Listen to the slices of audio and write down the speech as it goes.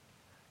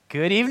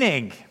Good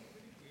evening.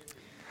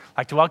 I'd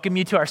like to welcome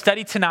you to our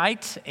study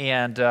tonight,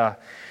 and we're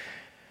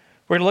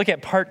going to look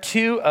at part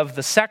 2 of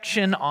the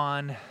section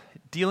on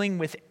dealing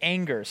with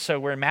anger. So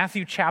we're in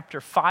Matthew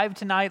chapter 5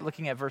 tonight,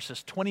 looking at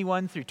verses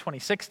 21 through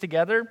 26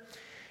 together,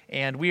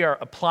 and we are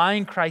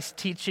applying Christ's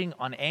teaching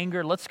on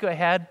anger. Let's go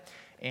ahead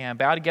and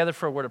bow together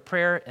for a word of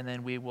prayer, and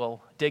then we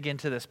will dig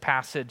into this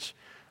passage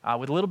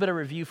with a little bit of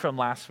review from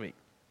last week.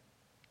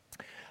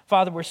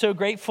 Father, we're so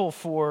grateful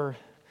for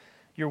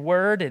your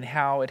word and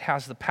how it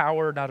has the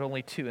power not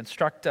only to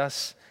instruct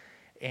us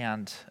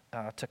and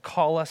to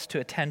call us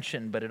to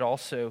attention, but it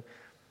also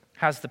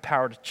has the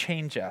power to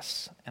change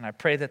us. And I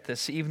pray that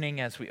this evening,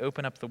 as we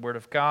open up the Word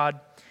of God,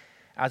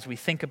 as we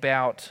think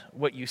about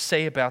what you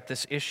say about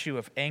this issue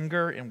of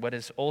anger and what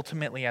is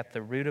ultimately at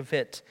the root of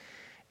it,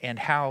 and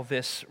how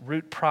this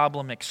root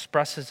problem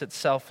expresses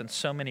itself in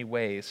so many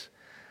ways,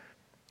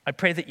 I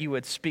pray that you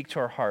would speak to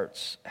our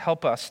hearts.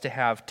 Help us to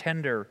have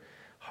tender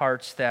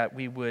hearts, that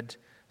we would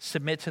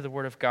submit to the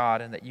Word of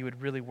God, and that you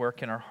would really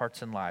work in our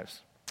hearts and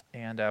lives.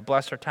 And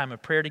bless our time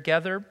of prayer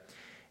together.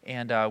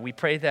 And we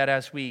pray that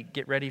as we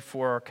get ready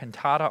for our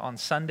cantata on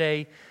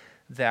Sunday,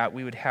 that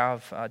we would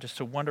have just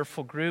a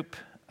wonderful group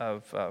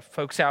of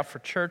folks out for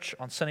church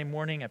on Sunday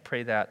morning. I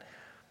pray that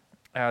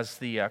as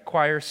the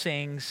choir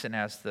sings, and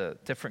as the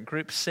different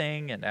groups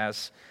sing, and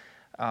as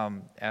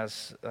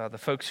the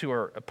folks who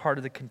are a part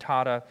of the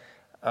cantata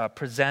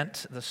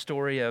present the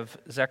story of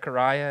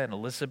Zechariah and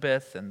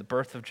Elizabeth and the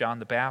birth of John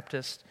the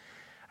Baptist,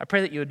 I pray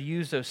that you would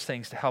use those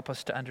things to help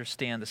us to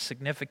understand the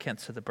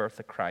significance of the birth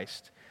of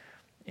Christ.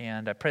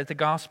 And I pray that the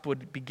gospel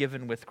would be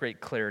given with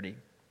great clarity.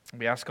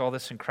 We ask all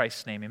this in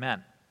Christ's name,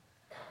 amen.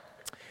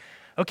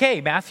 Okay,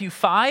 Matthew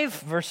 5,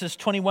 verses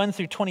 21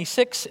 through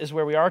 26 is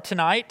where we are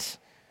tonight.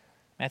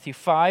 Matthew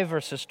 5,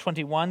 verses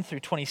 21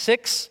 through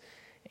 26.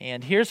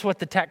 And here's what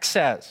the text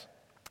says.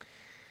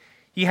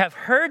 "You have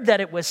heard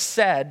that it was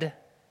said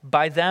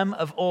by them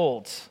of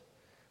old,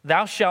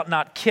 'Thou shalt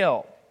not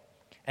kill,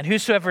 and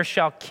whosoever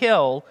shall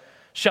kill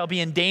shall be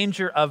in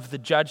danger of the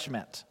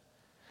judgment.'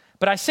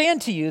 But I say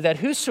unto you that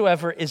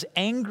whosoever is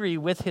angry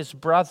with his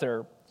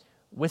brother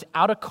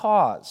without a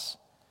cause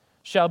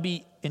shall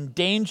be in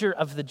danger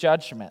of the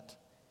judgment.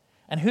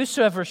 And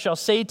whosoever shall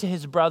say to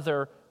his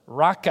brother,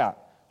 'Raca,'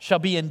 shall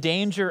be in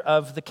danger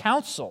of the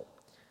council.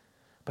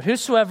 But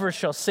whosoever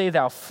shall say,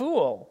 'Thou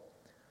fool,'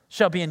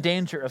 shall be in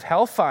danger of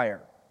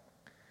hellfire.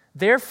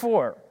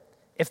 Therefore,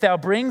 if thou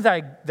bring thy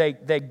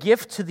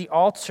gift to the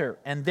altar,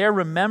 and there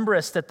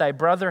rememberest that thy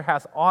brother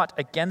hath aught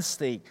against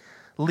thee,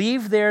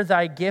 leave there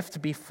thy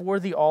gift before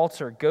the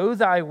altar. Go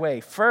thy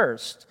way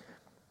first,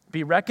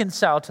 be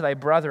reconciled to thy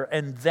brother,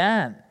 and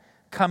then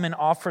come and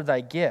offer thy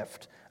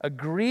gift.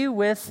 Agree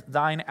with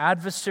thine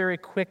adversary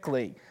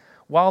quickly,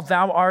 while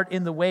thou art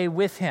in the way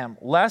with him,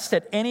 lest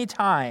at any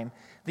time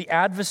the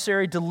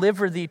adversary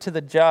deliver thee to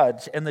the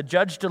judge, and the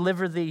judge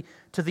deliver thee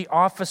to the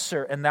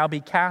officer, and thou be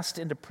cast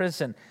into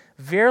prison.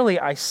 Verily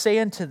I say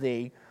unto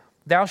thee,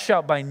 thou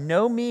shalt by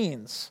no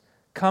means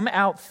come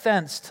out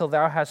thence till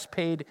thou hast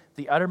paid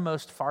the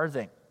uttermost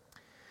farthing."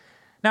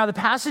 Now, the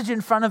passage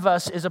in front of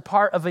us is a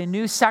part of a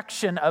new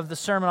section of the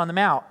Sermon on the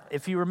Mount.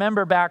 If you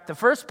remember back, the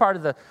first part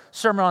of the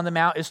Sermon on the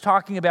Mount is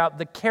talking about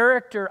the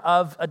character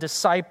of a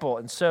disciple.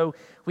 And so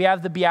we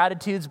have the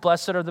Beatitudes: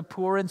 blessed are the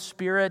poor in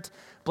spirit,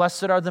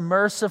 blessed are the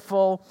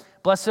merciful,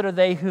 blessed are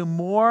they who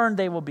mourn,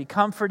 they will be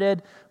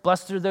comforted,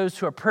 blessed are those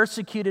who are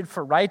persecuted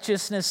for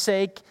righteousness'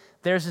 sake,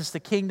 theirs is the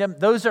kingdom.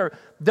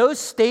 Those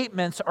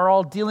statements are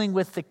all dealing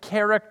with the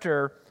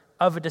character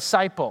of a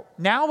disciple.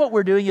 Now what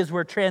we're doing is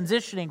we're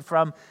transitioning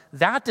from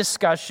that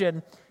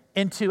discussion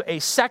into a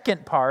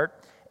second part,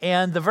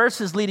 and the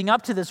verses leading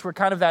up to this were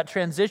kind of that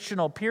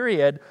transitional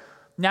period.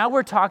 Now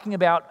we're talking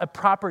about a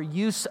proper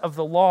use of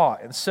the law,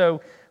 and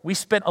so we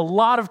spent a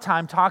lot of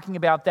time talking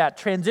about that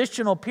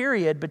transitional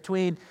period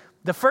between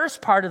the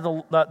first part of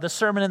the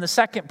sermon and the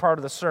second part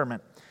of the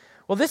sermon.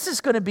 Well, this is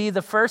going to be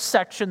the first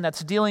section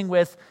that's dealing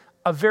with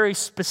a very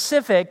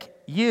specific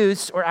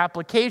use or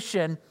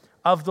application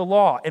of the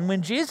law. And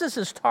when Jesus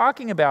is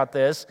talking about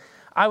this,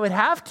 I would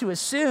have to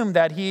assume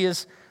that he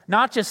is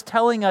not just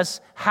telling us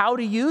how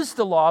to use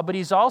the law, but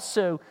he's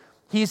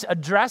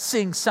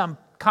addressing some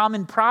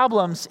common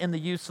problems in the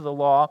use of the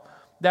law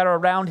that are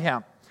around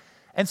him.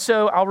 And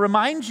so I'll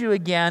remind you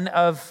again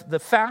of the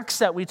facts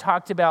that we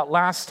talked about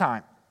last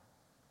time.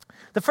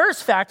 The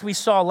first fact we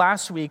saw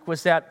last week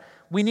was that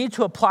we need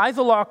to apply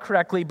the law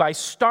correctly by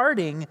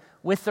starting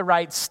with the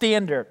right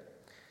standard.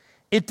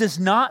 It does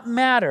not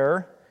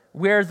matter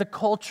where the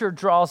culture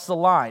draws the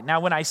line. Now,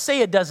 when I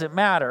say it doesn't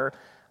matter,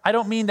 I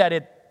don't mean that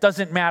it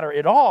doesn't matter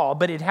at all,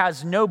 but it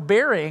has no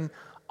bearing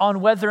on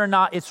whether or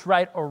not it's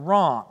right or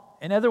wrong.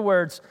 In other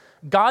words,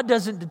 God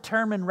doesn't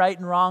determine right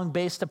and wrong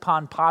based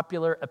upon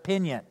popular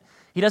opinion.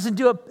 He doesn't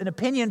do an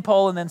opinion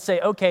poll and then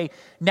say, okay,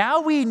 now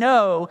we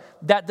know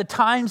that the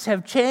times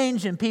have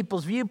changed and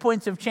people's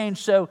viewpoints have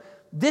changed, so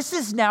this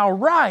is now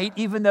right,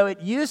 even though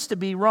it used to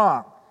be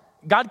wrong.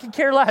 God could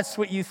care less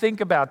what you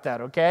think about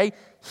that, okay?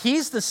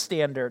 He's the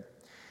standard.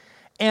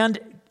 And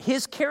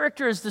his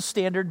character is the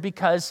standard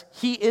because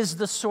he is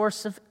the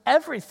source of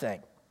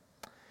everything.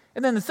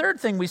 And then the third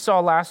thing we saw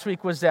last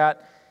week was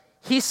that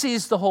he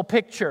sees the whole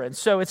picture. And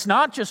so it's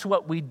not just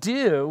what we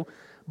do,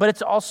 but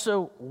it's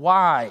also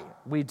why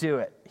we do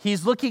it.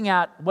 He's looking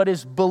at what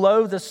is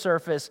below the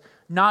surface,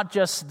 not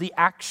just the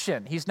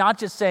action. He's not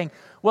just saying,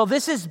 well,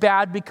 this is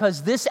bad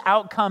because this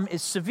outcome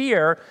is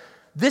severe.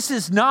 This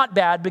is not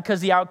bad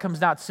because the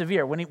outcome's not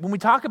severe. When we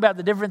talk about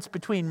the difference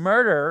between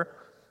murder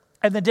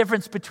and the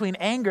difference between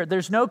anger,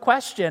 there's no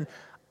question.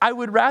 I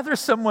would rather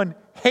someone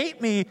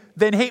hate me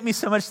than hate me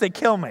so much they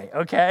kill me,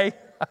 okay?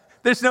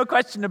 There's no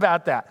question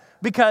about that.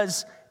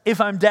 Because if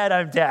I'm dead,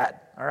 I'm dead,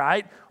 all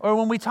right? Or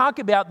when we talk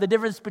about the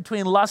difference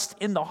between lust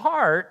in the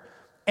heart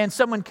and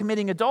someone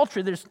committing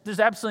adultery, there's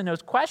absolutely no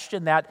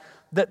question that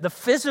the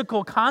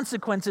physical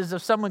consequences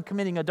of someone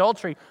committing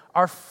adultery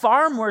are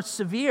far more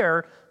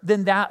severe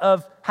than that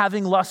of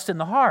having lust in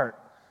the heart.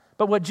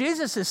 But what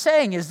Jesus is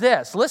saying is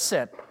this: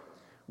 listen,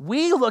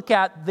 we look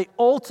at the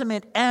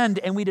ultimate end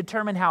and we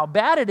determine how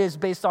bad it is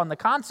based on the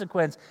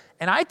consequence.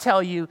 And I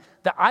tell you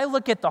that I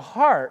look at the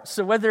heart.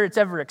 So whether it's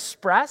ever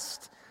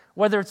expressed,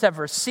 whether it's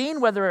ever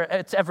seen, whether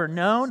it's ever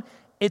known,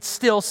 it's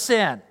still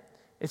sin.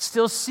 It's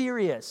still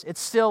serious.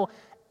 It's still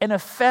an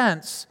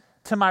offense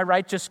to my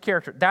righteous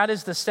character. That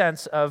is the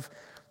sense of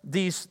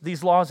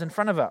these laws in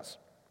front of us.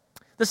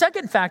 The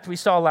second fact we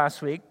saw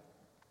last week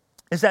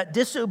is that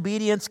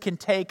disobedience can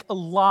take a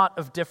lot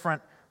of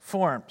different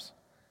forms.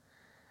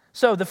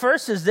 So the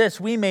first is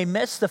this: we may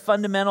miss the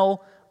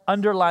fundamental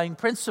underlying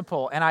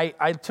principle. And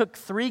I took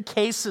 3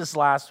 cases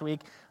last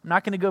week. I'm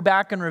not going to go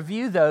back and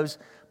review those,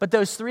 but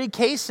those 3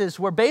 cases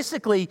were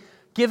basically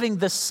giving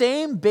the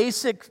same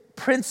basic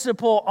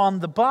principle on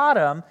the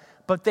bottom,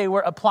 but they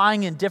were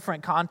applying in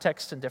different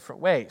contexts in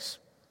different ways.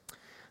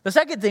 The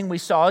second thing we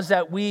saw is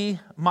that we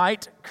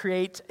might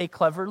create a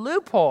clever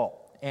loophole.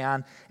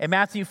 And in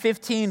Matthew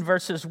 15,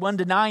 verses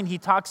 1-9, he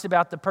talks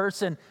about the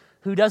person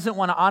who doesn't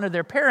want to honor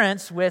their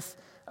parents with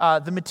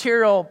the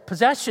material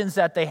possessions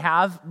that they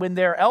have when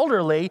they're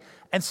elderly,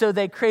 and so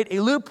they create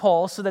a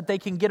loophole so that they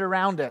can get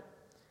around it.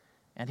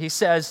 And he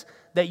says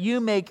that you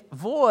make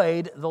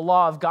void the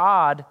law of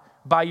God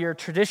by your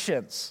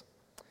traditions.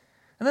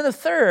 And then the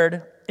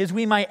third is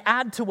we might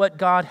add to what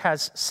God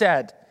has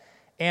said.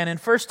 And in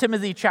 1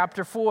 Timothy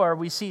chapter 4,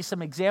 we see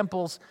some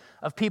examples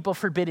of people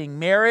forbidding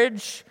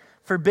marriage,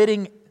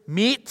 forbidding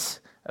meat,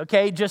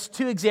 okay? Just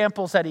 2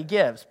 examples that he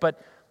gives.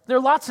 But there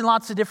are lots and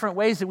lots of different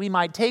ways that we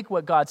might take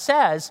what God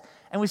says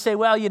and we say,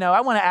 well,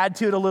 I want to add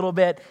to it a little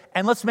bit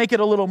and let's make it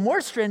a little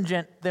more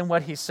stringent than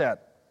what he said.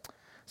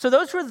 So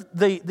those were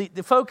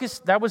the focus.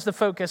 That was the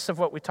focus of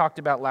what we talked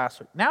about last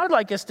week. Now I'd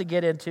like us to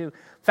get into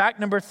fact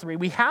number 3.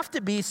 We have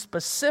to be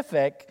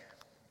specific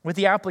with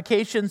the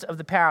applications of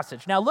the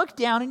passage. Now look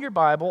down in your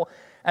Bible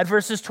at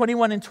verses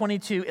 21 and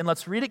 22, and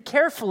let's read it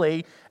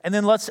carefully, and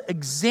then let's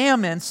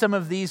examine some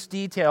of these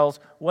details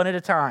one at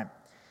a time.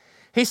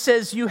 He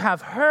says, you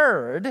have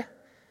heard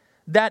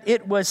that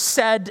it was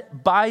said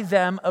by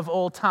them of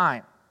old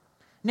time.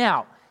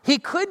 Now, he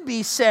could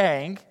be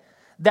saying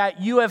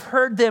that you have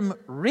heard them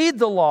read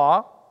the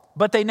law,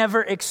 but they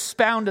never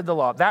expounded the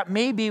law. That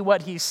may be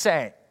what he's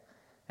saying.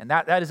 And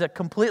that is a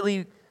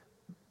completely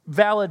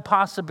valid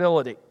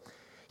possibility.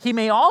 He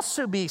may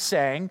also be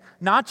saying,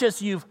 not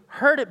just you've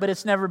heard it, but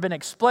it's never been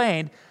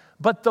explained,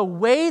 but the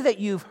way that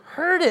you've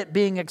heard it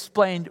being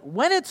explained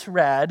when it's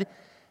read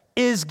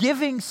is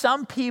giving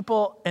some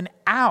people an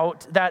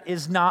out that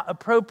is not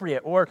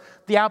appropriate, or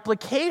the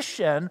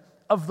application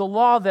of the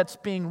law that's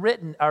being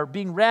written or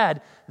being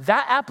read,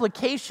 that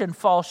application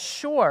falls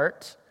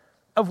short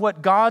of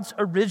what God's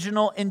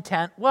original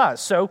intent was.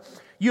 So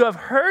you have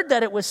heard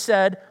that it was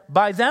said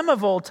by them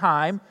of old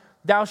time,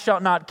 thou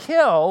shalt not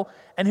kill,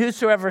 and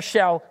whosoever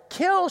shall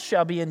kill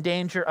shall be in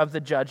danger of the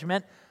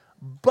judgment.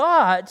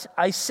 But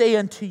I say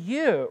unto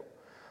you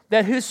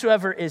that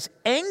whosoever is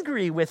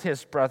angry with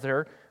his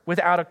brother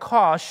without a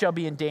cause shall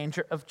be in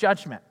danger of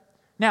judgment.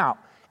 Now,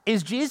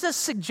 is Jesus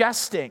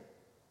suggesting,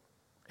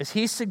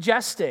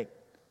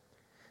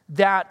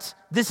 that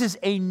this is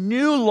a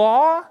new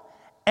law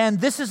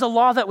and this is a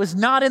law that was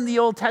not in the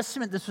Old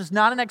Testament? This was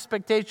not an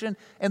expectation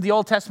in the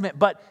Old Testament,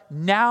 but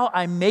now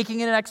I'm making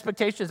it an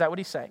expectation? Is that what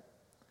he's saying?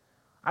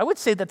 I would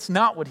say that's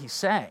not what he's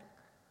saying.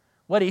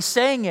 What he's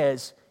saying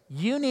is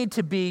you need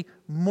to be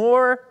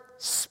more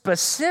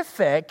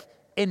specific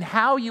in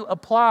how you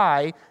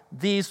apply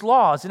these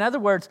laws. In other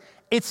words,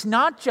 it's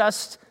not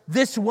just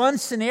this one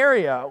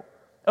scenario.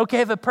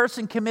 Okay, if a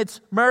person commits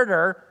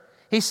murder,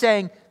 he's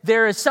saying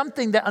there is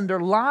something that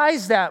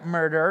underlies that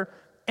murder,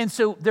 and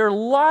so there are a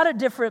lot of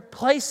different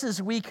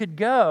places we could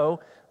go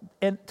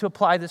and to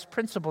apply this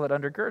principle that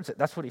undergirds it.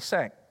 That's what he's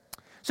saying.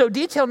 So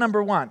detail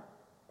number 1,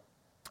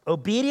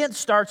 obedience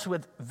starts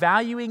with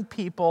valuing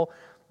people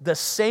the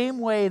same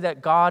way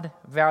that God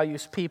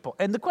values people.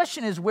 And the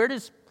question is, where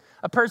does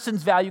a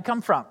person's value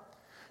come from?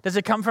 Does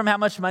it come from how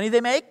much money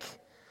they make?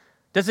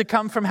 Does it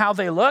come from how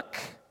they look?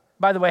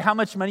 By the way, how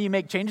much money you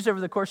make changes over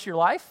the course of your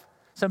life.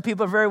 Some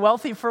people are very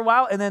wealthy for a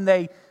while, and then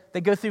they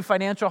go through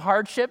financial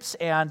hardships,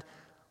 and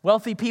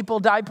Wealthy people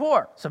die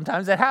poor.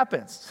 Sometimes that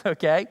happens,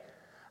 okay?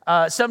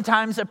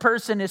 Sometimes a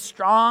person is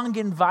strong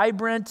and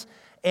vibrant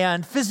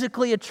and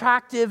physically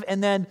attractive,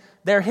 and then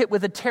they're hit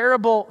with a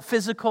terrible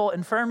physical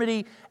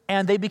infirmity,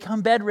 and they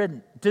become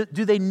bedridden. Do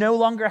they no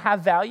longer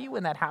have value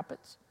when that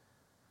happens?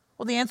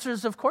 Well, the answer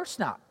is of course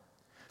not.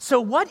 So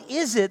what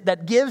is it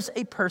that gives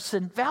a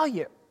person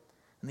value?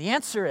 And the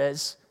answer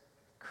is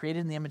created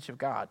in the image of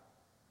God.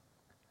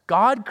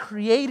 God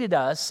created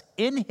us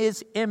in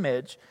his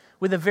image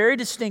with a very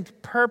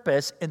distinct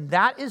purpose, and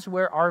that is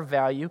where our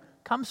value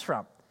comes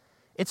from.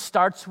 It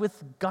starts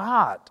with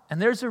God.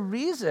 And there's a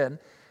reason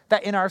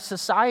that in our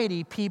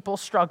society, people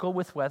struggle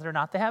with whether or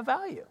not they have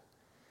value.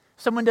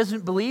 Someone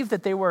doesn't believe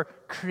that they were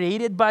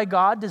created by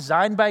God,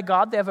 designed by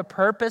God, they have a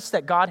purpose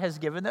that God has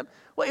given them.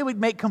 Well, it would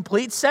make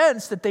complete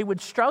sense that they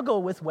would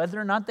struggle with whether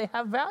or not they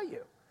have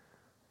value.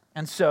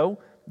 And so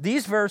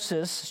these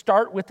verses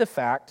start with the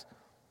fact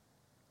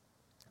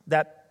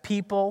that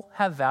people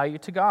have value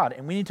to God,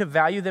 and we need to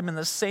value them in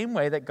the same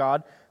way that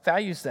God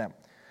values them.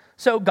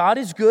 So God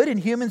is good, and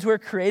humans were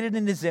created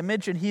in his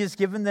image, and he has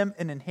given them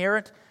an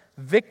inherent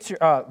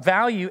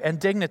value and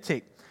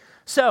dignity.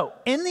 So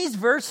in these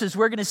verses,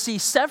 we're going to see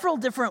several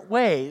different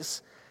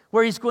ways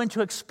where he's going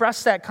to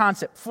express that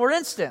concept. For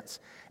instance,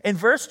 in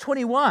verse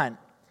 21,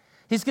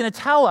 he's going to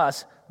tell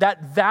us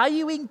that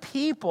valuing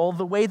people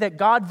the way that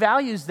God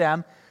values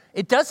them,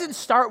 it doesn't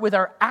start with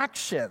our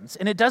actions,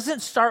 and it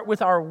doesn't start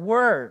with our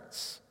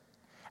words,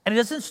 and it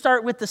doesn't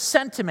start with the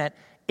sentiment.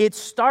 It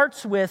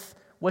starts with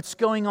what's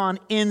going on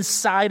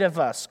inside of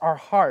us, our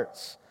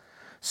hearts.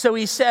 So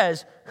he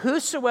says,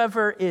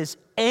 whosoever is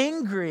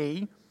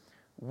angry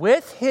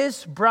with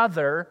his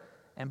brother,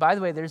 and by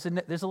the way, there's a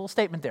little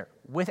statement there,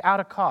 without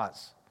a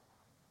cause.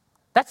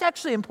 That's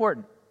actually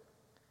important.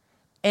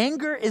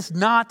 Anger is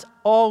not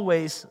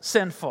always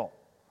sinful.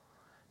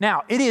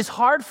 Now, it is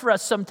hard for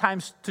us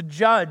sometimes to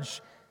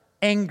judge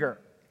anger.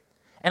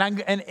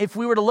 And if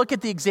we were to look at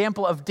the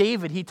example of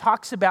David, he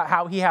talks about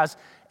how he has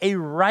a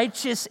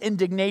righteous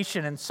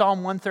indignation in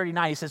Psalm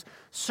 139. He says,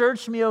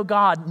 "Search me, O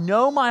God,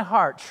 know my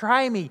heart,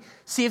 try me,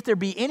 see if there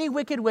be any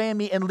wicked way in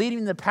me, and lead me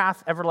in the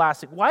path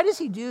everlasting." Why does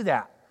he do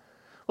that?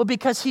 Well,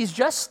 because he's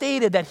just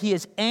stated that he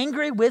is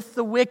angry with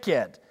the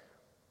wicked.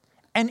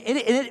 And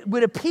it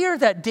would appear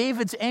that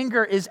David's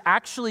anger is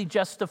actually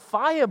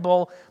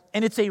justifiable,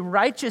 and it's a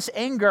righteous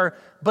anger,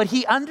 but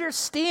he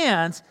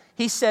understands,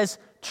 he says,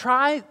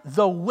 try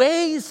the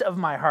ways of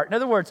my heart. In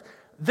other words,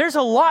 there's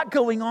a lot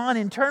going on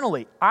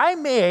internally. I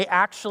may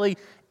actually,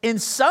 in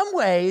some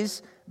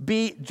ways,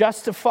 be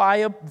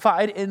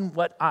justified in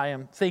what I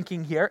am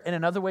thinking here, and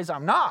in other ways,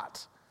 I'm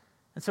not.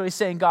 And so he's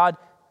saying, God,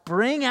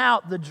 bring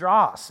out the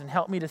dross and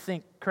help me to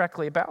think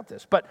correctly about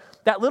this. But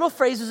that little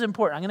phrase is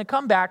important. I'm going to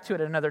come back to it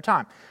at another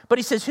time. But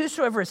he says,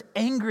 whosoever is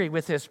angry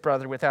with his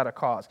brother without a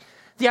cause.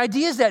 The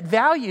idea is that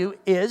value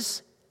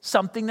is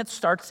something that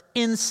starts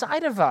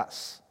inside of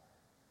us.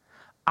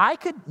 I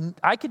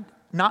could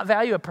not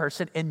value a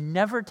person and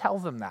never tell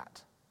them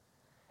that,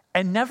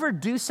 and never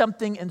do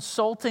something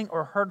insulting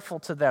or hurtful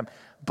to them.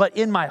 But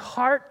in my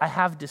heart, I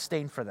have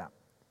disdain for them.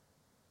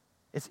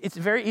 It's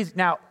very easy.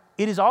 Now,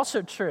 it is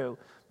also true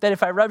that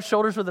if I rub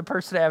shoulders with a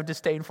person I have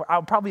disdain for,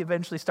 I'll probably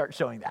eventually start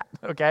showing that,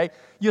 okay?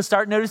 You'll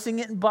start noticing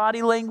it in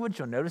body language.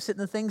 You'll notice it in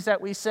the things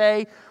that we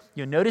say.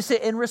 You'll notice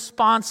it in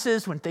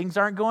responses when things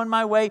aren't going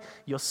my way.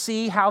 You'll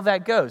see how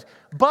that goes.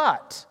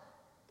 But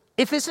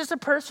if this is a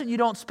person you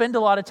don't spend a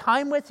lot of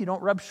time with, you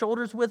don't rub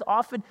shoulders with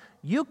often,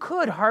 you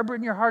could harbor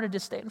in your heart a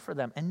disdain for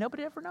them, and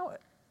nobody ever know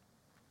it.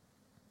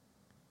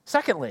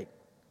 Secondly,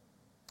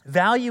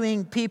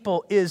 valuing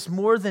people is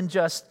more than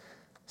just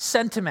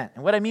sentiment.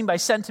 And what I mean by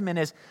sentiment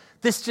is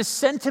this just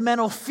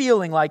sentimental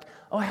feeling like,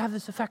 oh, I have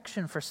this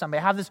affection for somebody.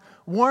 I have this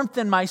warmth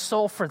in my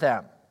soul for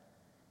them.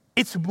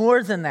 It's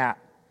more than that.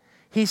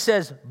 He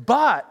says,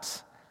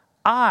 but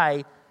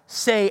I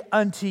say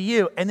unto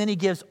you. And then he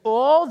gives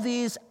all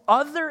these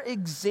other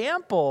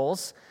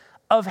examples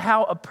of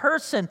how a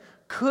person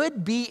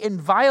could be in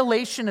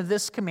violation of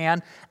this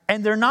command.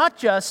 And they're not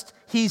just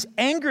he's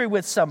angry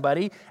with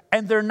somebody,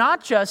 and they're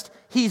not just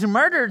he's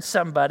murdered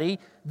somebody.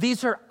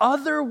 These are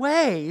other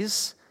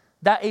ways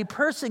that a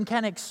person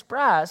can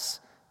express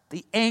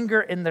the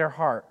anger in their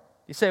heart.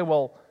 You say,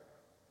 well,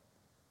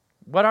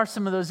 what are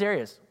some of those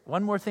areas?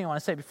 One more thing I want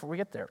to say before we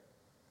get there.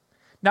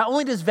 Not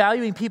only does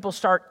valuing people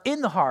start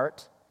in the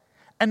heart,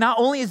 and not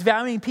only is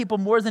valuing people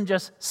more than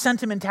just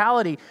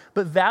sentimentality,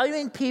 but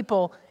valuing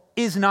people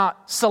is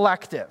not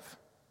selective.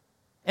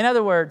 In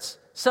other words,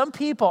 some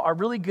people are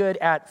really good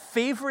at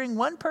favoring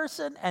one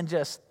person and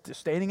just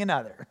disdaining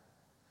another.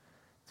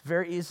 It's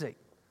very easy.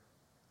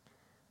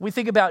 We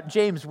think about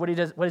James, what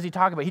does he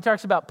talk about? He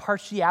talks about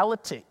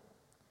partiality.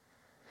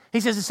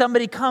 He says if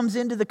somebody comes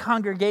into the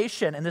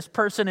congregation and this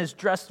person is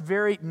dressed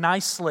very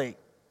nicely,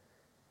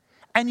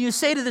 and you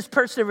say to this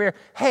person over here,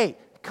 hey,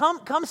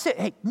 come sit,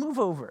 hey, move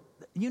over.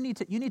 You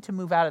need to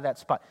move out of that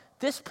spot.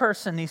 This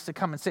person needs to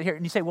come and sit here.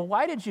 And you say, well,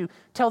 why did you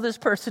tell this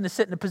person to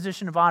sit in a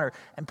position of honor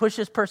and push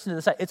this person to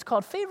the side? It's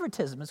called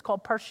favoritism. It's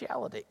called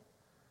partiality.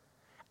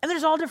 And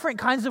there's all different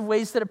kinds of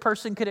ways that a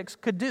person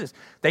could do this.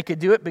 They could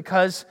do it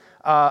because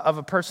of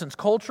a person's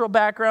cultural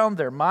background,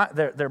 their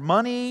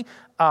money,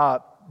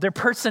 their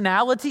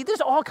personality.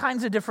 There's all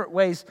kinds of different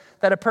ways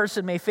that a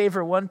person may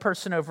favor one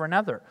person over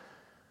another.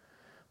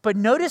 But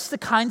notice the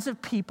kinds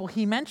of people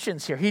he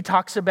mentions here. He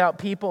talks about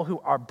people who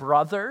are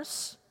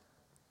brothers,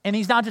 and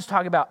he's not just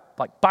talking about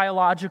like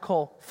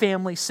biological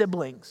family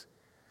siblings,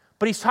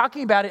 but he's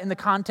talking about it in the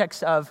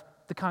context of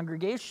the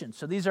congregation.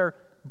 So these are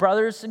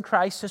brothers in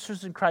Christ,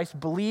 sisters in Christ,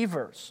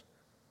 believers,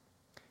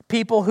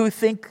 people who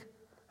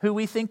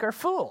we think are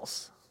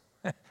fools,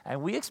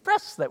 and we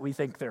express that we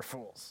think they're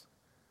fools.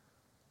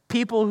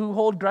 People who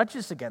hold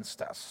grudges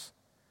against us.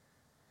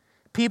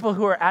 People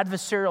who are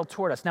adversarial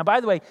toward us. Now,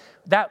 by the way,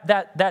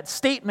 that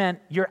statement,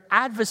 your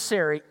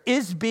adversary,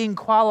 is being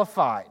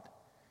qualified.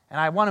 And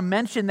I want to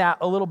mention that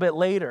a little bit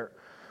later.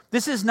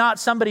 This is not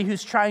somebody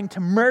who's trying to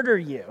murder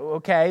you,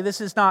 okay? This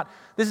is not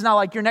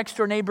like your next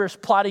door neighbor is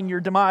plotting your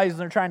demise and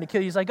they're trying to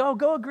kill you. He's like, oh,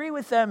 go agree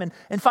with them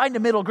and find a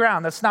middle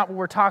ground. That's not what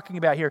we're talking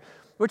about here.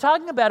 We're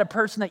talking about a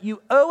person that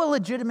you owe a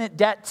legitimate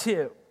debt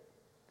to.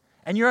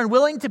 And you're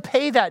unwilling to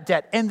pay that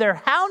debt, and they're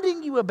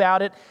hounding you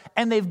about it,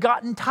 and they've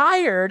gotten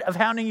tired of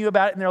hounding you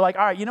about it, and they're like,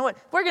 all right, you know what?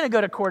 We're going to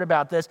go to court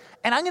about this,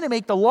 and I'm going to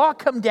make the law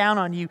come down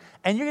on you,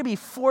 and you're going to be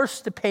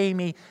forced to pay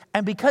me,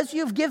 and because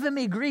you've given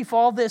me grief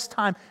all this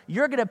time,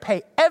 you're going to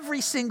pay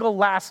every single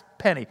last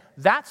penny.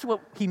 That's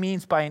what he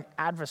means by an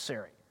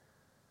adversary.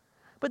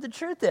 But the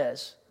truth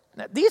is,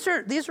 these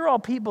are all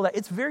people that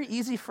it's very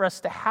easy for us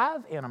to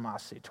have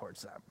animosity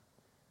towards them.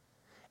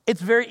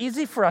 It's very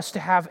easy for us to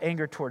have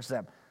anger towards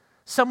them.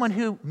 Someone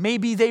who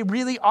maybe they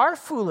really are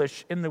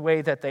foolish in the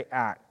way that they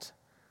act.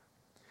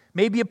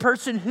 Maybe a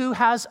person who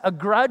has a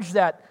grudge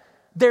that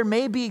there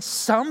may be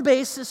some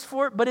basis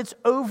for it, but it's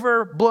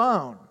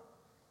overblown.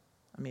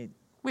 I mean,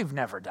 we've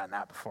never done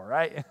that before,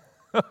 right?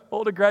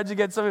 Hold a grudge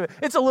against somebody.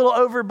 It's a little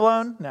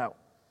overblown. No.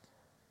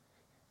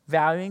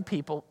 Valuing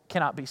people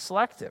cannot be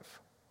selective.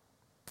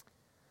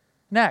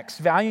 Next,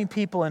 valuing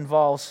people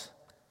involves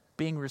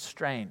being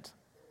restrained.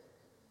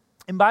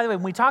 And by the way,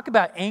 when we talk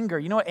about anger,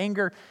 you know what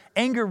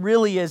anger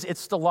really is?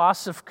 It's the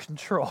loss of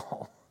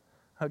control,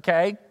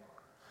 okay?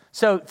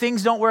 So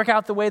things don't work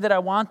out the way that I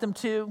want them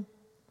to.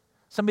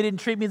 Somebody didn't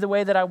treat me the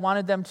way that I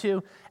wanted them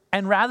to.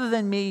 And rather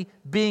than me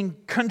being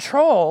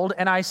controlled,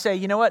 and I say,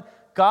 you know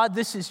what, God,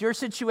 this is your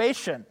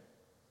situation.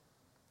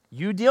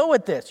 You deal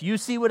with this. You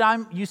see what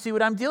I'm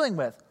dealing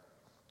with.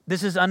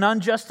 This is an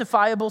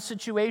unjustifiable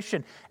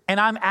situation. And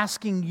I'm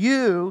asking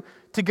you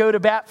to go to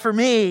bat for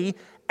me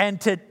and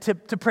to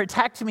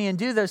protect me and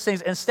do those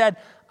things. Instead,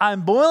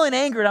 I'm boiling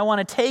anger and I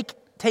want to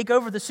take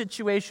over the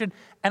situation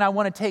and I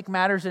want to take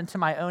matters into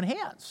my own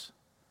hands.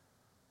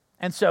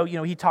 And so,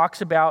 he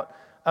talks about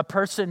a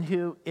person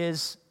who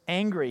is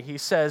angry. He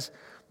says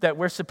that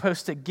we're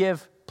supposed to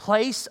give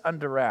place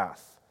unto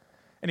wrath.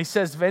 And he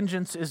says,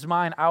 vengeance is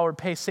mine, I will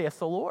repay, saith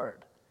the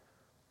Lord.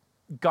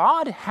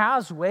 God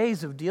has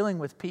ways of dealing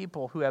with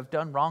people who have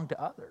done wrong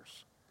to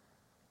others.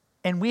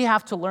 And we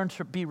have to learn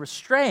to be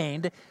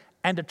restrained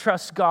and to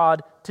trust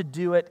God to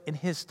do it in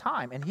his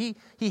time. And he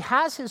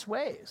has his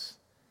ways.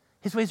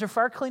 His ways are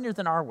far cleaner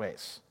than our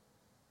ways.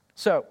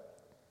 So,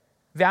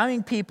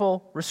 valuing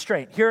people,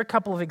 restraint. Here are a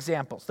couple of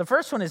examples. The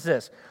first one is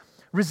this: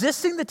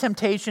 resisting the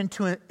temptation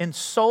to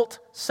insult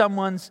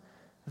someone's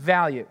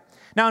value.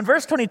 Now in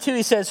verse 22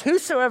 he says,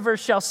 whosoever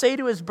shall say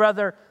to his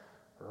brother,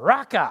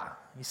 Raka.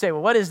 You say,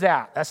 well, what is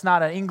that? That's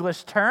not an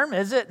English term,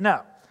 is it?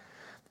 No.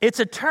 It's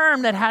a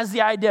term that has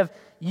the idea of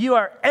you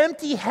are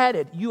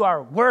empty-headed, you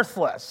are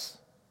worthless.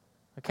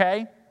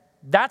 Okay?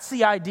 That's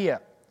the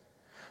idea.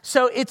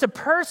 So it's a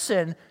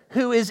person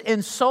who is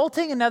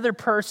insulting another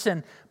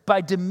person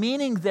by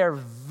demeaning their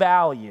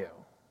value.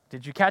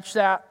 Did you catch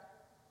that?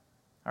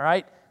 All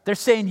right? They're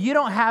saying you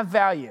don't have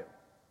value.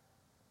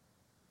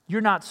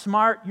 You're not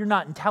smart, you're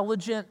not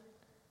intelligent,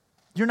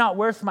 you're not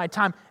worth my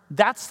time.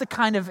 That's the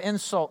kind of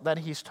insult that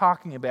he's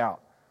talking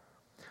about.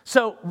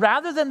 So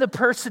rather than the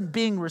person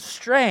being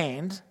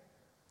restrained,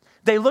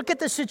 they look at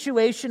the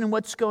situation and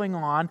what's going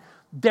on.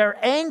 They're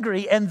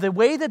angry, and the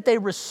way that they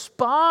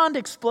respond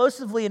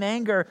explosively in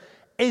anger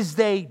is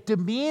they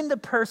demean the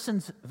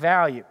person's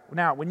value.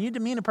 Now, when you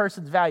demean a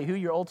person's value, who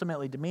you're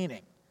ultimately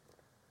demeaning?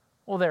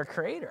 Well, their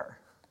creator.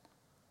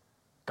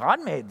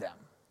 God made them.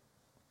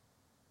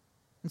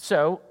 And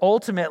so,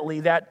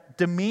 ultimately, that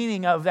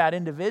demeaning of that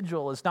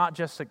individual is not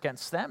just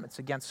against them, it's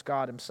against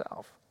God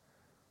himself.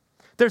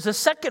 There's a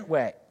second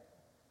way.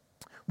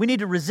 We need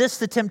to resist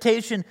the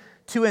temptation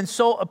to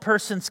insult a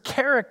person's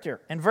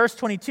character. In verse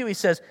 22, he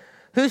says,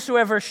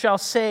 whosoever shall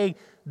say,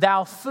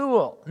 thou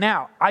fool.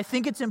 Now, I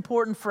think it's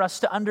important for us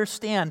to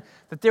understand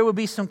that there will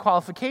be some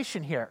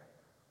qualification here.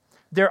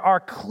 There are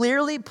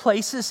clearly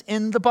places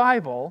in the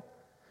Bible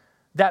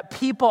that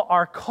people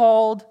are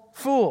called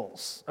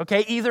fools,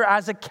 okay? Either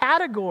as a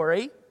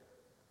category.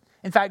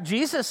 In fact,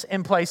 Jesus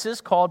in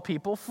places called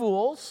people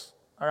fools,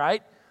 all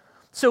right?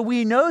 So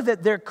we know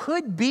that there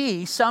could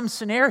be some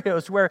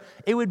scenarios where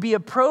it would be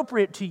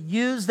appropriate to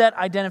use that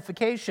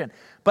identification.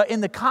 But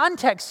in the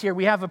context here,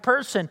 we have a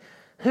person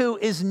who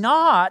is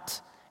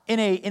not in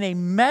a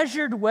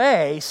measured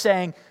way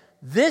saying,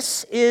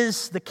 this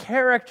is the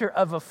character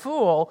of a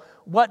fool,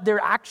 what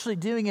they're actually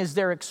doing is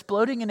they're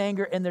exploding in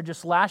anger and they're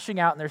just lashing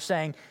out and they're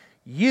saying,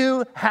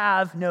 you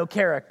have no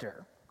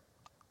character.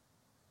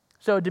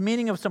 So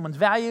demeaning of someone's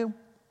value,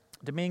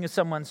 demeaning of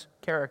someone's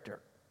character,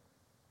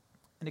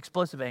 and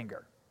explosive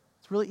anger.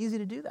 It's really easy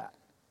to do that.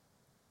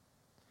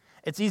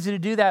 It's easy to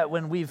do that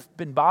when we've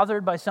been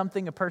bothered by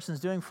something a person's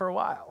doing for a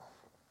while.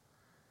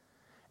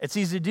 It's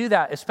easy to do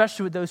that,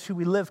 especially with those who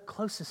we live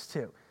closest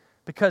to,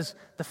 because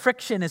the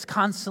friction is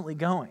constantly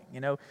going. You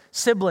know,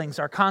 siblings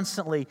are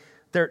constantly,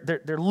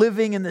 they're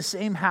living in the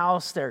same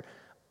house, they're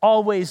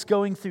always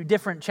going through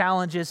different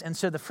challenges, and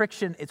so the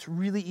friction, it's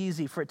really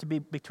easy for it to be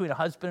between a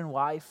husband and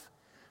wife,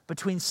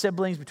 between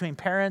siblings, between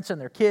parents and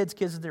their kids,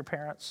 kids and their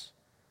parents.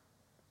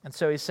 And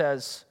so he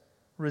says,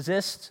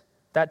 resist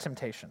that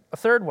temptation. A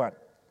third one,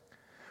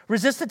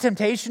 resist the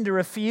temptation to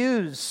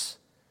refuse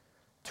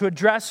to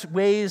address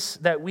ways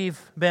that we've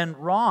been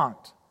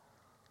wronged.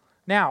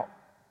 Now,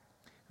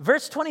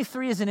 verse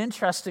 23 is an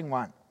interesting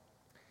one.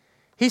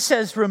 He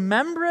says,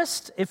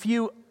 rememberest, if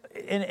you,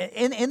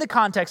 in the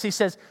context, he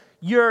says,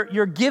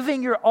 you're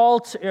giving your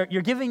altar,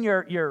 you're giving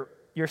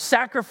your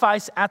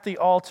sacrifice at the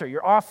altar,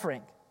 your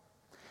offering.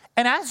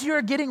 And as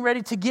you're getting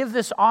ready to give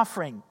this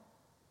offering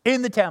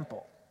in the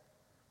temple,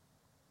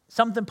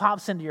 something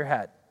pops into your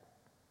head.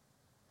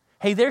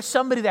 Hey, there's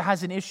somebody that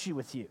has an issue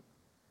with you.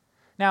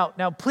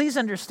 Now, please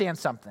understand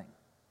something.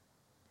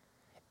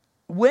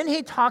 When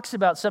he talks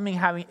about somebody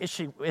having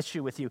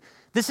issue with you,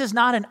 this is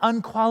not an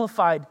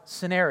unqualified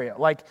scenario.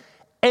 Like,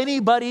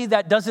 anybody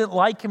that doesn't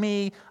like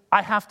me,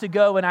 I have to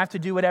go and I have to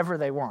do whatever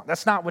they want.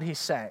 That's not what he's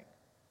saying.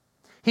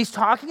 He's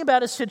talking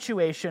about a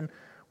situation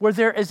where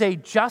there is a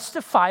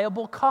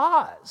justifiable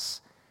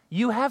cause.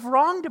 You have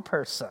wronged a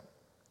person.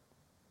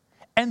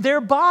 And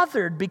they're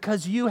bothered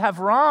because you have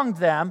wronged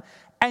them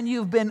and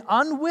you've been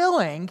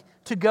unwilling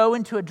to go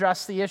and to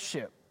address the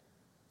issue.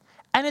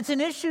 And it's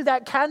an issue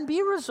that can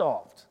be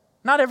resolved.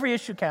 Not every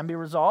issue can be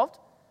resolved.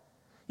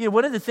 You know,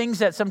 one of the things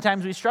that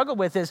sometimes we struggle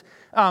with is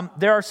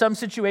there are some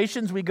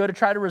situations we go to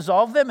try to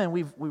resolve them and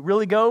we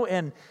really go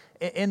in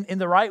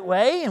the right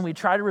way and we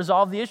try to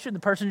resolve the issue and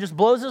the person just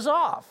blows us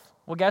off.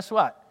 Well, guess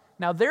what?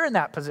 Now they're in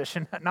that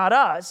position, not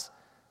us.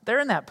 They're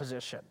in that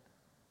position.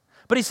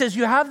 But he says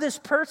you have this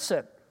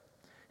person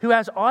who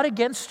has aught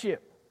against you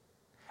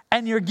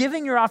and you're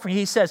giving your offering.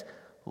 He says,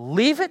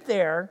 leave it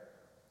there,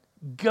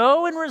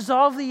 go and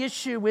resolve the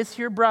issue with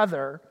your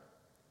brother,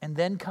 and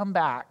then come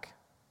back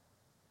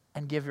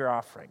and give your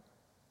offering.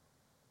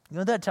 You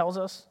know what that tells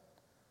us?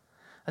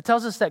 That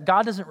tells us that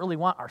God doesn't really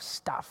want our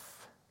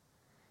stuff.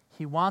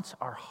 He wants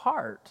our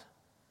heart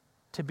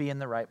to be in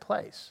the right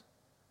place.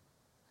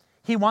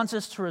 He wants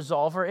us to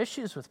resolve our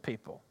issues with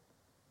people.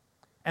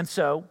 And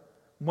so,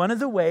 one of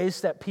the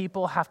ways that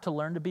people have to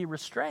learn to be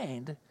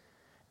restrained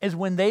is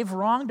when they've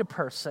wronged a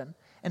person,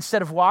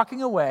 instead of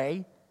walking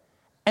away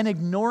and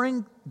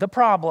ignoring the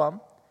problem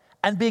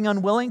and being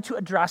unwilling to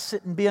address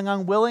it and being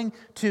unwilling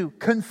to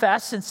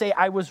confess and say,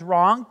 I was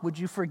wrong, would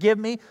you forgive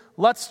me?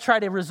 Let's try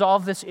to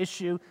resolve this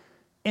issue.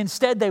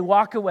 Instead, they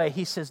walk away.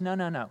 He says, no,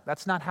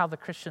 that's not how the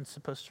Christian's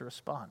supposed to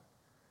respond.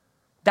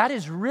 That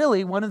is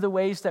really one of the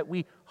ways that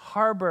we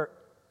harbor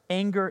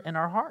anger in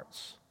our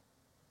hearts.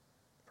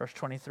 Verse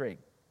 23.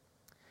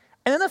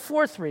 And then the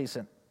fourth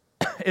reason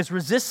is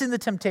resisting the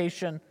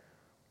temptation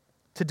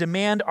to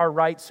demand our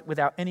rights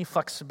without any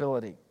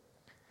flexibility.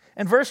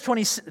 In verse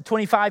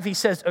 25, he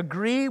says,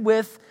 agree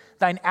with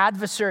thine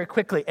adversary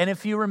quickly. And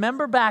if you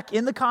remember back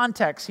in the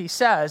context, he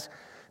says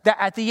that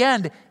at the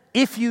end,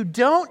 if you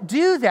don't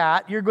do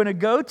that, you're going to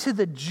go to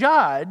the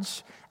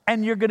judge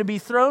and you're going to be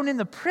thrown in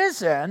the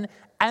prison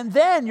and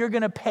then you're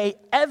going to pay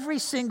every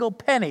single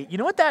penny. You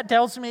know what that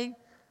tells me?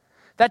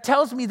 That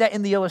tells me that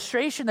in the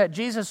illustration that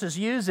Jesus is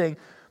using,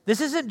 this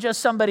isn't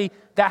just somebody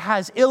that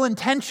has ill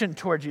intention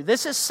towards you.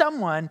 This is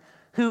someone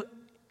who,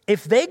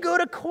 if they go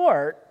to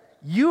court,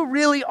 you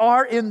really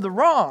are in the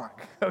wrong,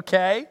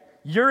 okay?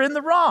 You're in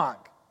the wrong.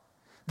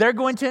 They're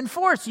going to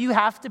enforce. You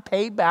have to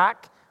pay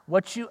back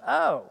what you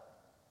owe.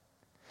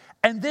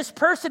 And this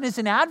person is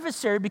an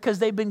adversary because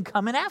they've been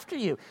coming after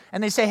you.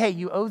 And they say, hey,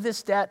 you owe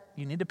this debt,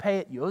 you need to pay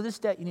it. You owe this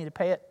debt, you need to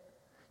pay it.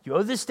 You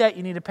owe this debt,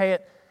 you need to pay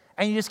it.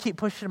 And you just keep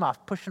pushing them off.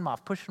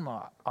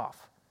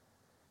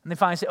 And they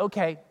finally say,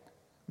 okay,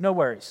 no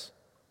worries.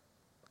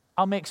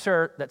 I'll make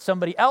sure that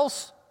somebody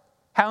else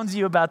hounds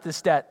you about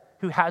this debt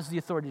who has the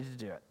authority to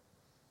do it.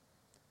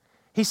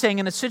 He's saying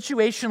in a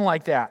situation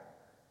like that,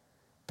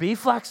 be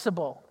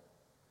flexible.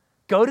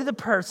 Go to the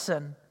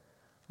person,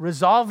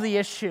 resolve the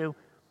issue,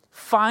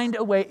 find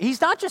a way. He's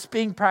not just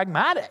being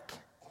pragmatic.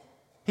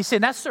 He's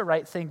saying that's the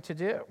right thing to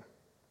do.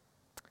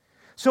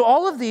 So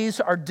all of these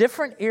are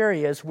different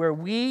areas where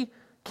we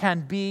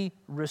can be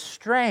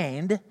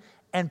restrained,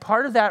 and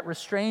part of that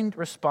restrained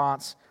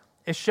response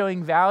is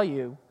showing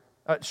value,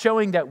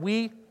 showing that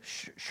we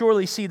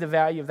surely see the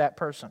value of that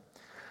person.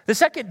 The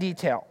second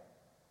detail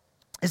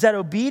is that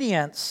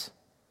obedience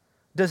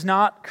does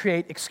not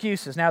create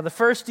excuses. Now, the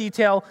first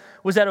detail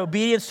was that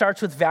obedience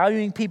starts with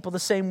valuing people the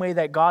same way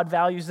that God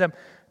values them.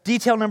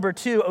 Detail number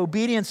 2,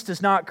 obedience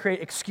does not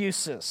create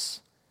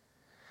excuses.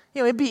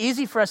 It'd be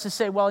easy for us to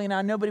say, well,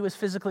 nobody was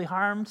physically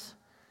harmed.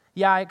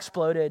 Yeah, I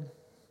exploded.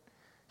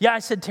 Yeah, I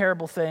said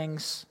terrible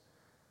things.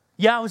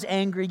 Yeah, I was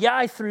angry. Yeah,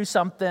 I threw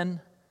something.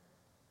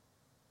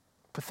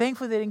 But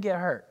thankfully, they didn't get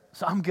hurt,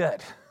 so I'm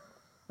good.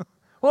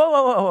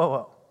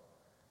 Whoa.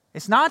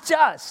 It's not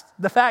just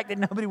the fact that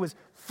nobody was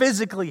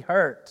physically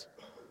hurt.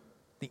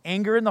 The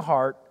anger in the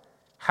heart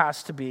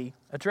has to be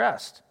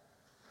addressed.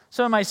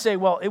 Some might say,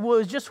 well, it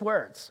was just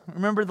words.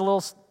 Remember the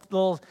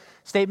little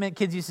statement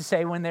kids used to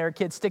say when they were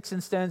kids, sticks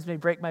and stones may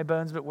break my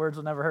bones, but words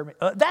will never hurt me.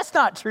 That's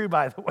not true,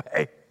 by the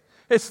way.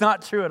 It's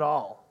not true at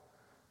all.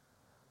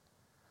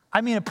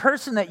 I mean, a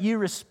person that you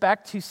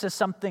respect who says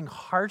something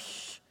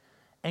harsh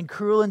and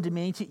cruel and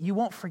demeaning to you, you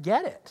won't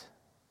forget it.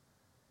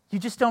 You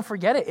just don't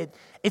forget it.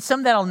 It's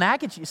something that'll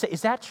nag at you. You say,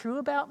 is that true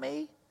about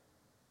me?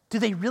 Do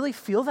they really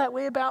feel that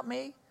way about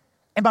me?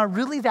 Am I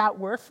really that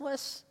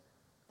worthless?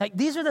 Like,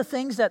 these are the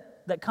things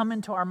that come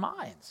into our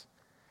minds.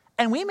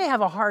 And we may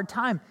have a hard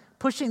time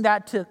pushing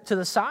that to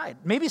the side.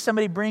 Maybe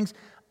somebody brings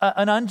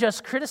an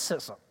unjust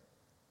criticism.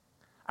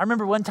 I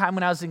remember one time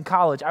when I was in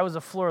college, I was a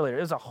floor leader.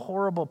 It was a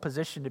horrible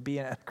position to be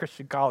in at a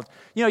Christian college.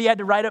 You had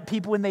to write up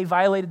people when they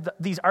violated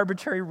these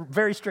arbitrary,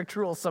 very strict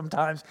rules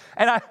sometimes.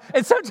 And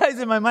sometimes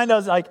in my mind, I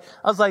was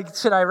like,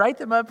 should I write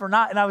them up or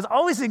not? And I was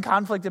always in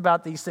conflict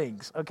about these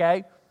things,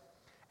 okay?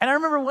 And I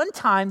remember one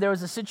time there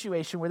was a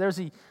situation where there was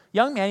a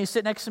young man, he was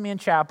sitting next to me in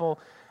chapel,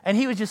 and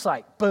he was just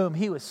like, boom,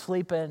 he was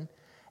sleeping,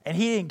 and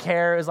he didn't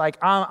care. It was like,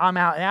 I'm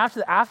out. And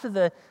after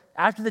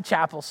the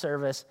chapel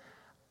service,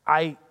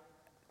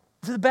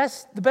 the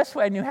best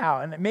way I knew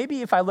how, and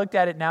maybe if I looked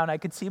at it now and I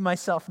could see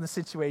myself in the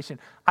situation,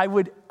 I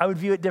would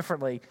view it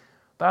differently.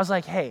 But I was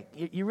like, hey,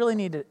 you really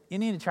need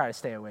to try to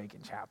stay awake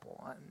in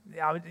chapel.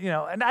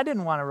 And I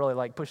didn't want to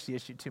really push the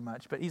issue too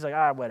much, but he's like,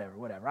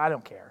 whatever, I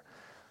don't care.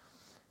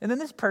 And then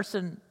this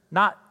person,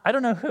 I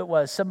don't know who it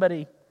was,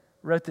 somebody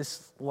wrote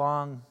this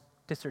long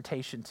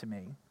dissertation to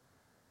me.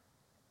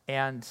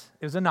 And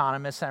it was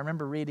anonymous, and I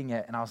remember reading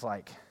it, and I was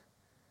like,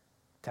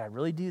 did I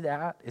really do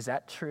that? Is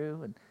that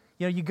true? And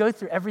you go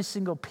through every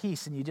single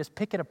piece and you just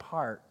pick it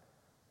apart.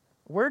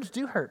 Words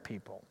do hurt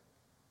people.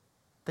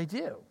 They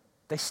do.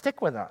 They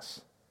stick with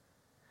us.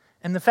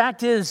 And the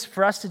fact is,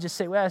 for us to just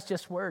say, well, it's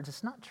just words,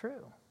 it's not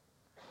true.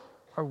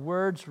 Our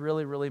words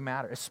really, really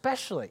matter,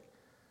 especially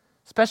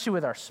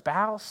with our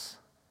spouse,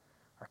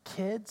 our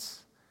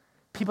kids,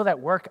 people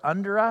that work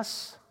under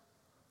us.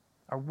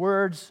 Our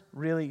words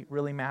really,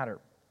 really matter.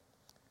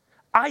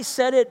 I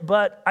said it,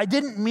 but I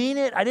didn't mean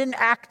it. I didn't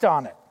act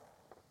on it.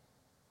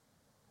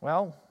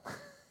 Well,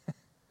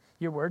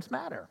 your words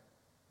matter.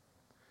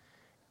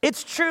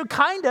 It's true,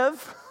 kind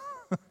of.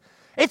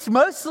 It's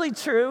mostly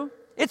true.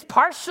 It's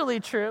partially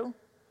true.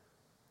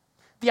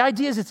 The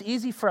idea is it's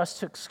easy for us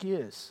to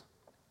excuse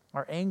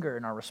our anger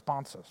and our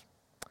responses.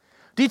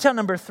 Detail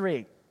number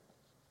 3.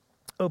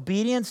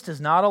 Obedience does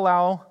not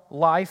allow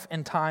life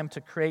and time to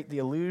create the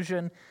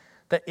illusion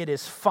that it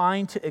is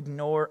fine to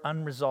ignore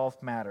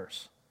unresolved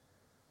matters.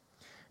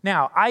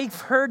 Now,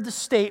 I've heard the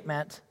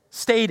statement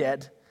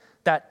stated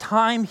that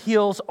time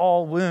heals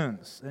all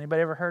wounds.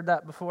 Anybody ever heard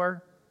that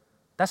before?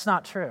 That's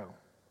not true.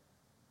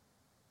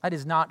 That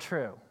is not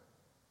true.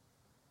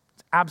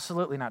 It's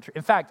absolutely not true.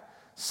 In fact,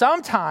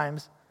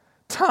 sometimes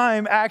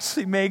time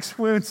actually makes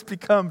wounds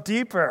become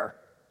deeper.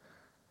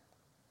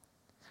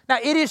 Now,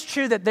 it is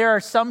true that there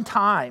are some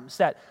times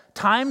that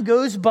time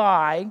goes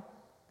by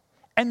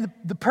and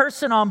the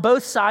person on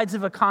both sides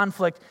of a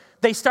conflict,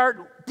 they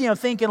start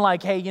thinking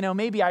like, hey,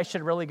 maybe I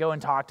should really go and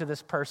talk to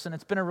this person.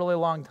 It's been a really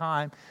long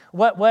time.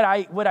 What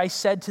I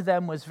said to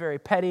them was very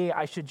petty.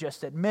 I should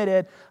just admit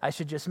it. I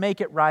should just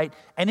make it right.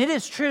 And it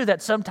is true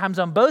that sometimes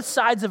on both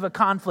sides of a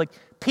conflict,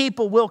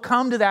 people will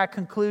come to that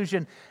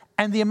conclusion.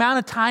 And the amount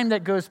of time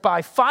that goes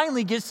by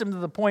finally gets them to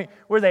the point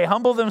where they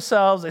humble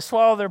themselves, they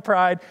swallow their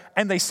pride,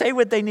 and they say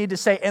what they need to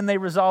say, and they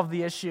resolve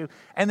the issue.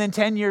 And then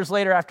 10 years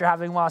later, after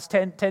having lost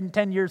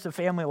 10 years of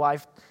family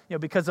life,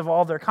 because of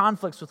all their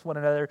conflicts with one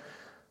another,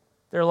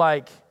 they're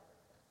like,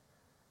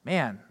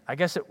 man, I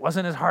guess it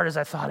wasn't as hard as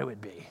I thought it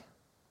would be.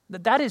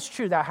 That is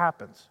true, that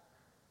happens.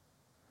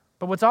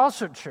 But what's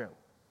also true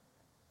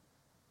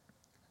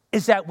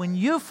is that when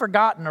you've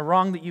forgotten a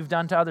wrong that you've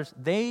done to others,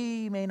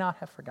 they may not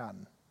have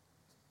forgotten.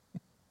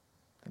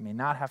 They may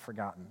not have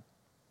forgotten.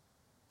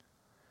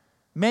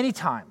 Many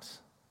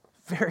times,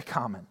 very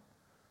common,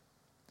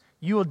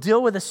 you will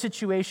deal with a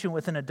situation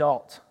with an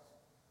adult,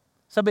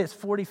 somebody that's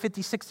 40,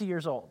 50, 60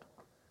 years old.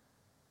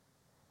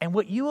 And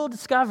what you will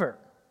discover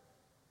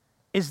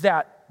is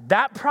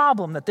that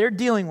problem that they're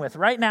dealing with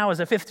right now as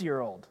a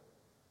 50-year-old,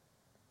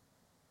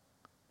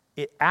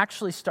 it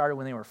actually started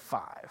when they were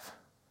 5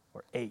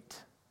 or 8.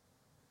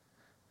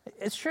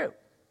 It's true.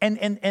 And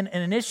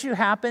an issue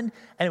happened,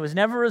 and it was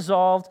never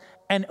resolved,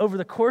 and over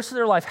the course of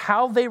their life,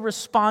 how they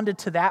responded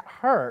to that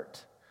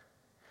hurt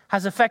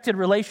has affected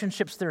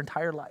relationships their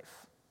entire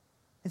life.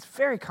 It's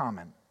very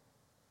common.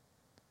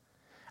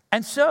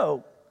 And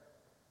so,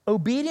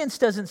 obedience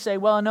doesn't say,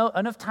 well, no,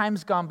 enough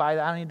time's gone by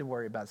that I don't need to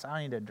worry about this. I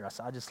don't need to address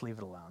it. I'll just leave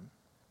it alone.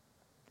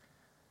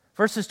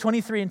 Verses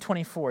 23 and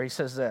 24, he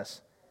says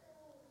this,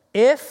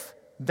 if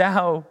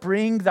thou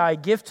bring thy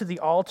gift to the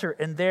altar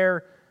and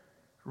there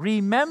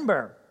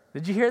remember,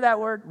 did you hear that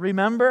word?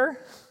 Remember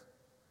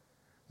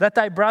that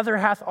thy brother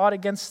hath aught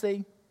against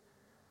thee.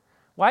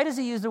 Why does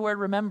he use the word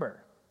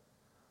remember?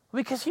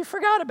 Because you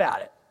forgot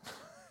about it.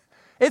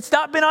 It's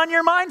not been on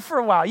your mind for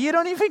a while. You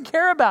don't even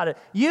care about it.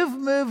 You've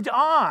moved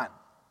on.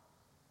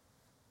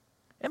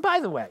 And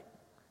by the way,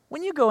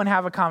 when you go and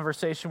have a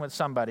conversation with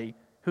somebody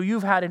who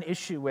you've had an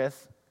issue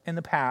with in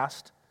the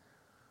past,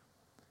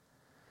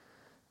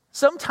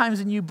 sometimes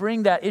when you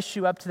bring that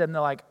issue up to them,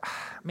 they're like,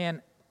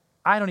 man,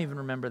 I don't even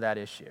remember that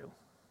issue.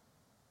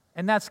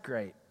 And that's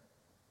great.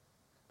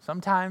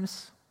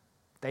 Sometimes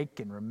they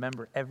can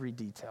remember every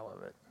detail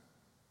of it.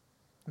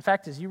 The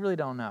fact is, you really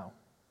don't know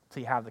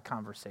until you have the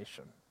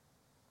conversation.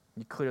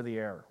 You clear the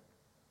air.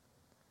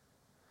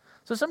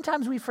 So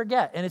sometimes we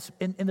forget,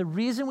 and the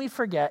reason we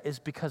forget is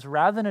because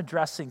rather than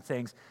addressing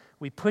things,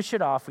 we push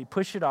it off, we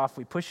push it off,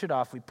 we push it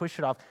off, we push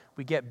it off.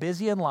 We get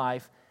busy in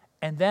life,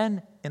 and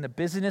then in the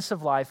busyness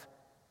of life,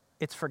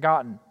 it's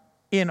forgotten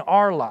in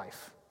our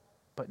life,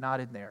 but not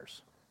in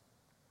theirs.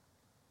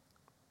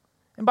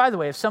 And by the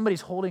way, if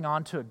somebody's holding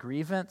on to a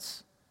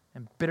grievance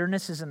and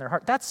bitterness is in their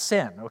heart, that's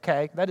sin,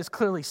 okay? That is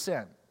clearly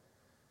sin.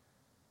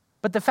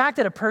 But the fact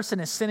that a person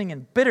is sinning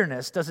in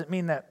bitterness doesn't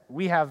mean that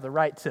we have the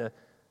right to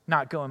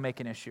not go and make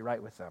an issue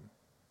right with them.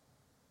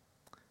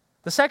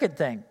 The second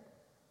thing,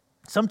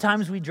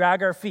 sometimes we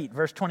drag our feet.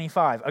 Verse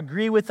 25,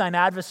 agree with thine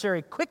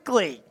adversary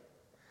quickly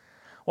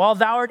while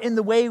thou art in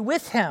the way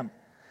with him,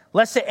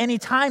 lest at any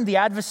time the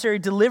adversary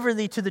deliver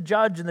thee to the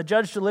judge, and the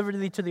judge deliver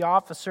thee to the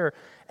officer,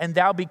 and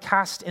thou be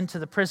cast into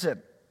the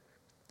prison.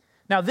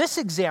 Now, this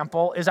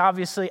example is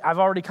obviously, I've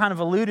already kind of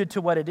alluded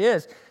to what it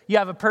is. You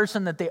have a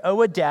person that they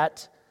owe a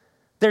debt.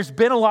 There's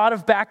been a lot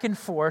of back and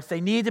forth.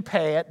 They need to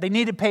pay it. They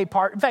need to pay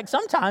part. In fact,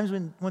 sometimes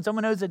when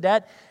someone owes a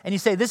debt and you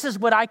say, this is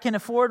what I can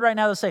afford right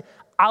now, they'll say,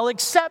 I'll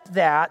accept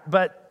that,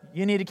 but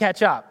you need to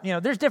catch up. You know,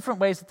 there's different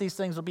ways that these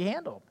things will be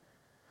handled.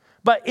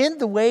 But in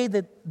the way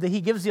that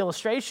he gives the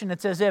illustration,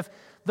 it's as if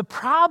the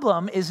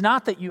problem is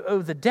not that you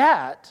owe the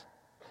debt,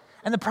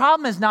 and the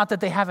problem is not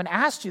that they haven't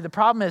asked you. The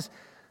problem is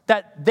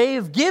that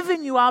they've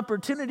given you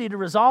opportunity to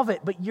resolve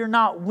it, but you're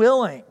not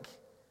willing.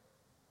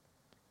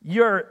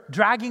 You're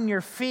dragging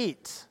your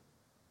feet.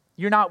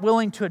 You're not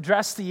willing to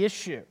address the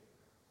issue.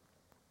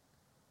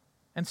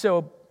 And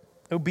so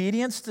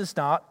obedience does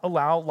not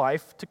allow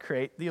life to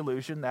create the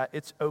illusion that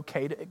it's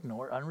okay to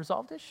ignore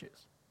unresolved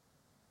issues.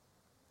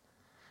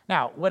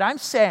 Now, what I'm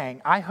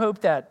saying, I hope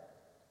that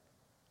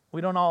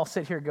we don't all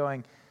sit here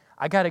going,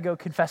 I got to go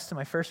confess to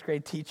my first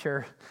grade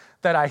teacher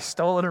that I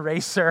stole an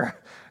eraser,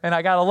 and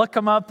I got to look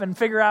them up and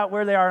figure out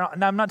where they are.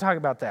 No, I'm not talking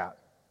about that.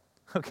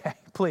 Okay,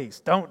 please,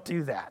 don't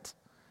do that.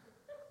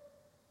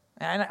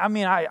 And I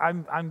mean,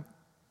 I'm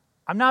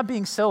not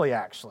being silly,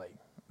 actually.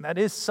 That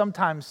is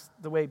sometimes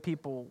the way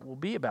people will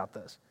be about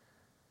this.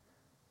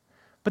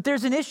 But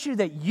there's an issue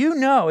that you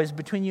know is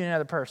between you and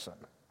another person.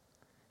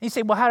 And you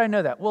say, well, how do I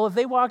know that? Well, if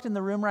they walked in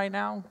the room right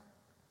now,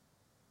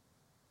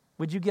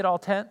 would you get all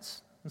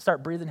tense and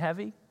start breathing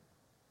heavy?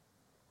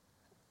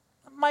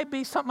 It might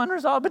be something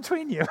unresolved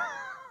between you.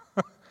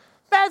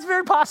 That's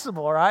very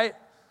possible, right?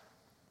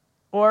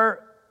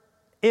 Or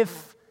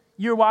if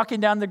you're walking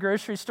down the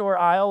grocery store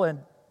aisle and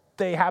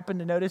they happen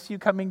to notice you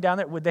coming down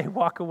there, would they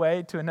walk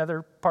away to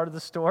another part of the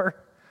store?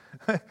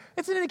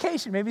 It's an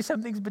indication maybe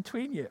something's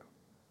between you.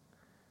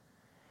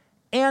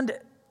 And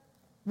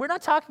we're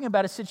not talking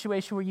about a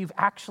situation where you've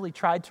actually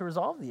tried to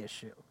resolve the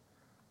issue.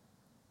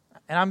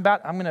 And I'm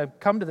going to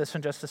come to this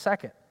in just a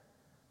second.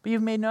 But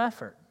you've made no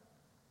effort.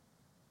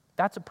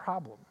 That's a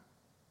problem.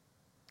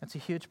 That's a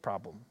huge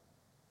problem.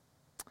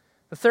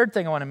 The third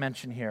thing I want to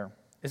mention here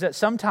is that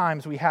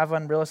sometimes we have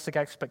unrealistic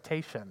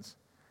expectations.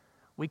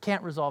 We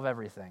can't resolve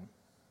everything.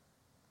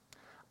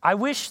 I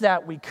wish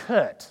that we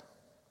could,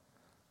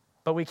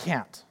 but we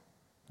can't,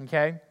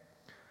 okay?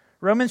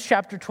 Romans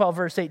chapter 12,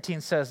 verse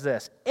 18 says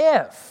this,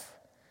 if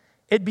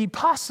it be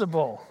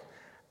possible,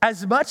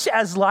 as much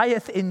as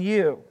lieth in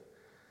you,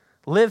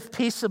 live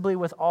peaceably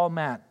with all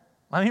men.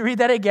 Let me read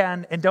that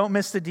again, and don't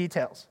miss the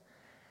details.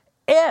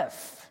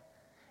 If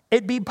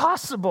it be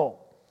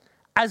possible,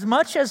 as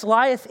much as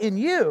lieth in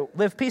you,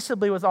 live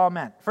peaceably with all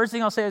men. First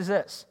thing I'll say is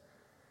this.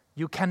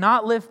 You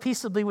cannot live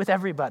peaceably with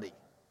everybody.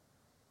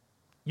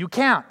 You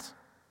can't.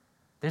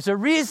 There's a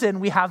reason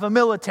we have a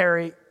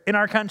military in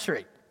our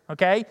country,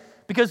 okay?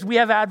 Because we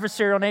have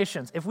adversarial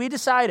nations. If we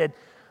decided,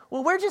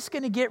 well, we're just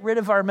going to get rid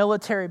of our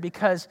military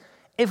because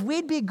if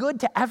we'd be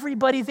good to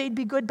everybody, they'd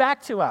be good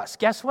back to us.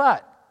 Guess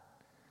what?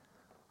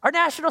 Our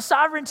national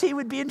sovereignty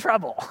would be in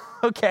trouble,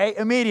 okay,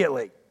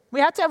 immediately. We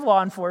have to have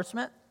law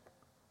enforcement.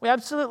 We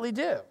absolutely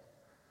do.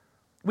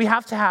 We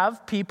have to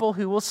have people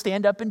who will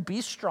stand up and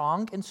be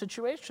strong in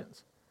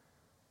situations.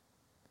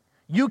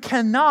 You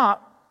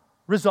cannot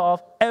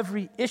resolve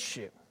every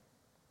issue.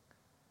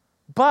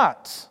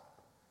 But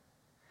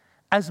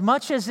as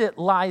much as it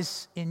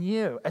lies in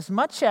you, as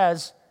much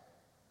as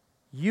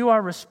you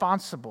are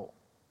responsible,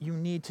 you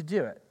need to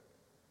do it.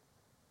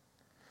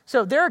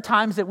 So there are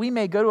times that we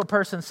may go to a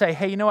person and say,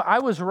 hey, you know what, I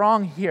was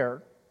wrong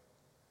here,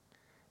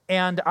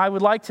 and I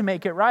would like to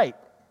make it right.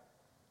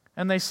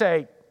 And they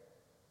say,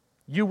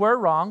 you were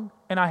wrong,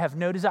 and I have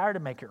no desire to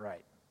make it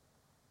right.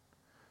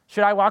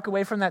 Should I walk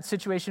away from that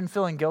situation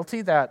feeling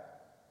guilty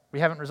that we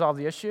haven't resolved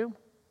the issue?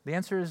 The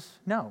answer is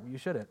no, you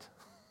shouldn't.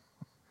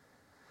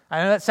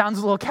 I know that sounds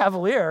a little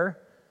cavalier,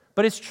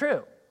 but it's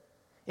true.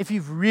 If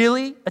you've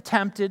really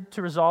attempted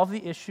to resolve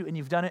the issue and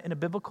you've done it in a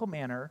biblical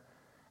manner,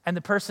 and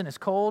the person is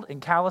cold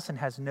and callous and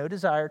has no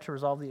desire to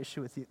resolve the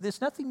issue with you,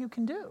 there's nothing you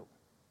can do.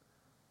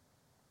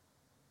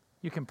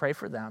 You can pray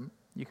for them.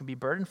 You can be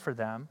burdened for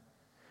them.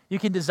 You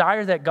can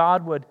desire that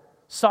God would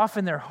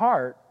soften their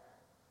heart,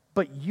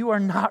 but you are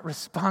not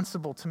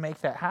responsible to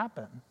make that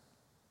happen.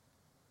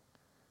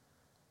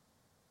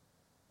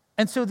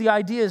 And so the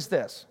idea is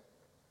this.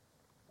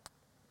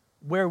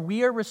 Where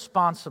we are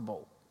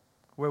responsible,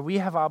 where we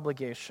have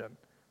obligation,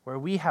 where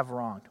we have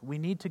wronged, we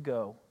need to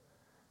go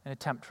and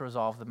attempt to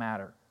resolve the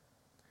matter.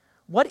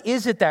 What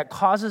is it that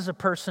causes a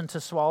person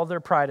to swallow their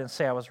pride and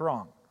say, I was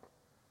wrong?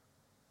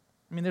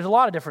 I mean, there's a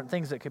lot of different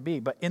things it could be,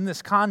 but in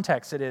this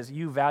context, it is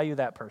you value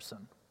that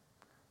person.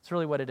 It's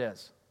really what it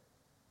is.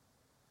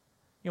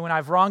 You know, when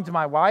I've wronged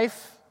my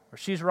wife, or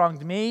she's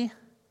wronged me,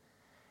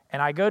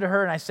 and I go to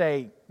her and I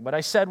say, what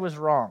I said was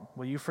wrong.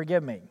 Will you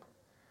forgive me?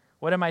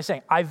 What am I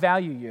saying? I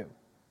value you.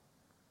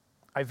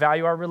 I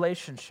value our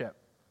relationship.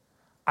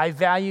 I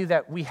value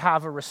that we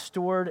have a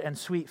restored and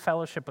sweet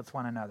fellowship with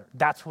one another.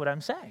 That's what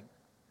I'm saying.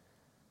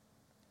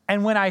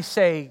 And when I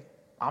say,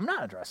 I'm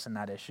not addressing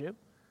that issue,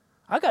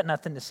 I got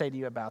nothing to say to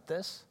you about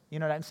this. You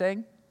know what I'm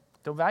saying?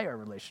 Don't value our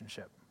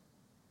relationship.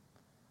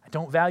 I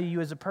don't value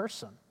you as a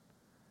person.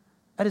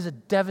 That is a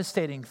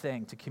devastating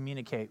thing to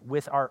communicate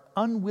with our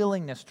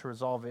unwillingness to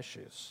resolve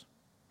issues.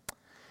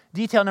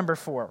 Detail number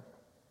 4.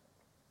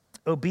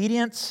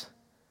 Obedience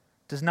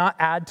does not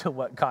add to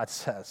what God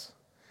says.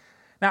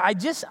 Now,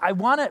 I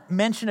want to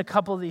mention a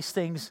couple of these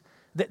things.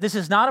 This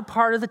is not a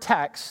part of the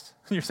text.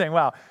 You're saying,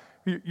 wow,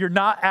 you're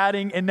not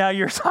adding and now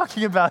you're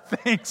talking about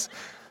things.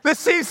 This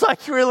seems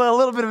like you're a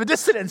little bit of a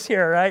dissonance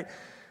here, right?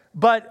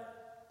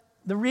 But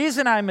the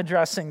reason I'm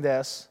addressing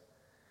this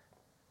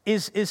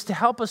is to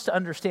help us to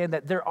understand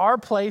that there are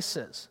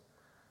places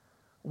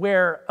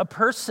where a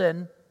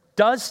person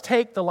does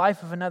take the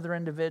life of another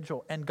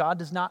individual and God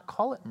does not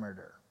call it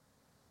murder.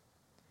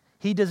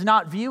 He does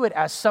not view it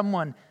as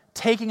someone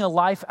taking a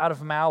life out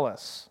of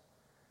malice.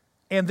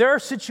 And there are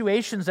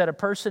situations that a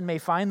person may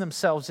find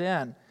themselves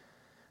in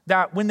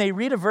that when they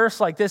read a verse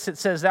like this, it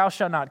says, thou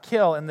shalt not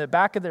kill. In the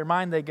back of their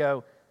mind, they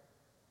go,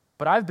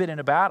 but I've been in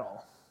a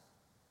battle.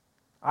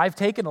 I've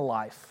taken a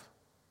life.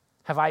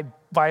 Have I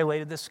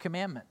violated this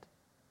commandment?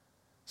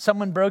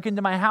 Someone broke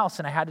into my house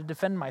and I had to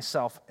defend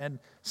myself. And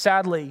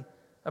sadly,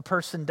 a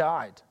person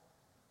died.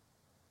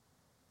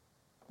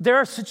 There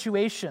are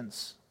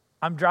situations.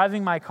 I'm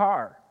driving my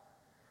car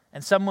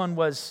and someone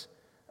was,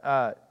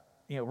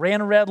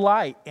 ran a red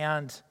light.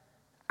 And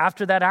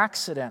after that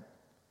accident,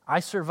 I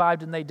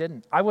survived and they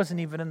didn't. I wasn't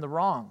even in the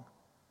wrong.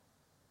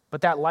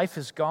 But that life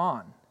is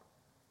gone.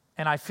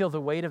 And I feel the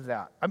weight of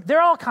that. There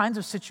are all kinds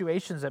of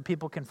situations that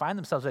people can find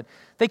themselves in.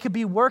 They could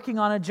be working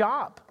on a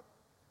job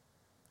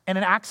and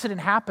an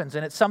accident happens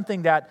and it's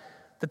something that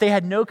they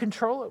had no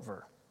control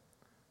over.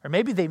 Or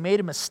maybe they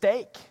made a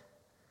mistake.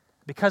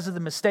 Because of the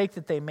mistake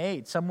that they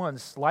made,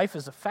 someone's life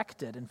is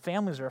affected and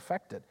families are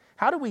affected.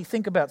 How do we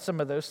think about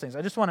some of those things?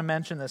 I just want to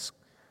mention this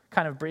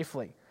kind of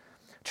briefly.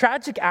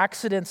 Tragic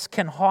accidents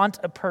can haunt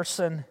a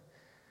person,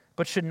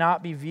 but should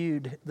not be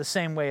viewed the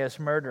same way as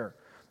murder.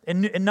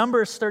 In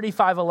Numbers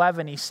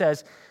 35:11, he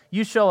says,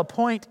 you shall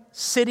appoint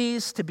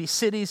cities to be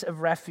cities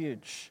of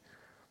refuge,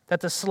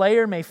 that the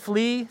slayer may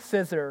flee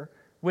thither,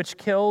 which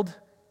killed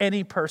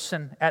any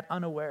person at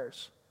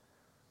unawares.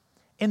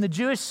 In the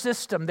Jewish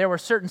system, there were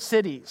certain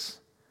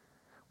cities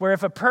where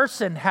if a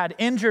person had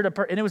injured a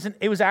person, and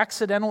it was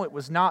accidental, it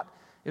was not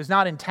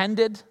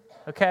intended,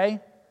 okay?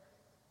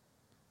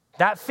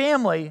 That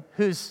family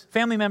whose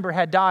family member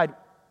had died,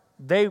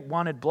 they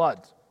wanted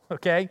blood,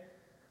 okay?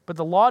 But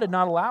the law did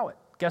not allow it.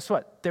 Guess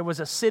what? There was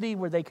a city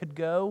where they could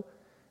go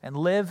and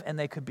live and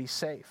they could be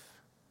safe.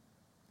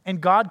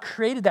 And God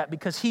created that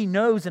because he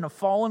knows in a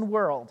fallen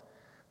world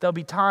there'll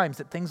be times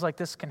that things like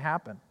this can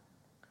happen.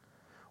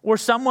 Or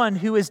someone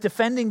who is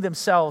defending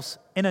themselves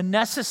in a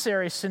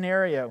necessary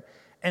scenario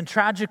and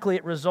tragically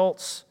it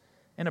results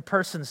in a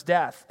person's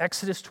death.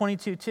 Exodus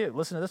 22:2.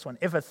 Listen to this one.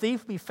 If a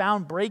thief be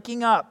found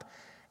breaking up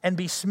and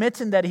be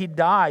smitten that he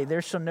die,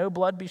 there shall no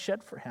blood be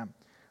shed for him.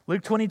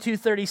 Luke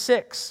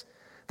 22:36.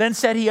 Then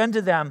said he unto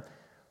them,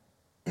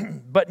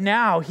 but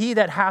now he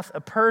that hath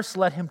a purse,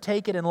 let him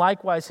take it, and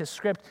likewise his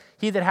scrip.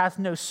 He that hath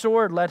no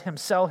sword, let him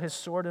sell his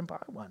sword and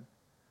buy one.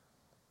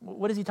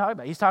 What is he talking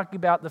about? He's talking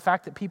about the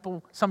fact that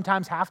people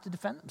sometimes have to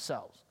defend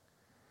themselves.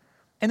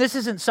 And this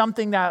isn't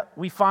something that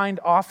we find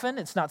often.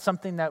 It's not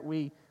something that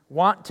we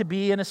want to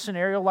be in a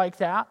scenario like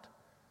that.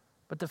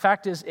 But the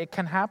fact is, it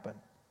can happen.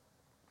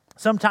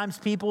 Sometimes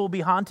people will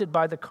be haunted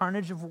by the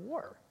carnage of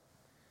war.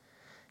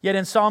 Yet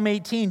in Psalm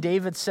 18,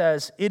 David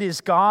says, "It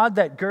is God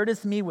that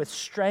girdeth me with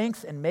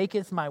strength and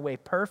maketh my way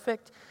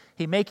perfect.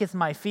 He maketh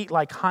my feet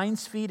like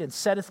hinds' feet and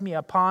setteth me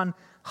upon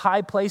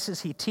high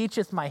places. He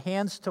teacheth my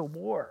hands to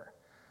war,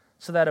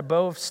 so that a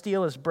bow of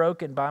steel is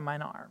broken by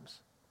mine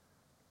arms."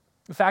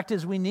 The fact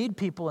is, we need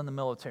people in the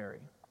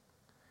military.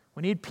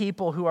 We need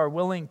people who are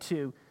willing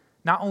to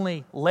not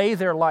only lay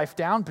their life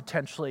down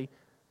potentially,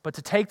 but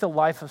to take the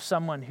life of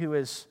someone who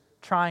is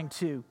trying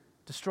to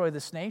destroy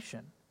this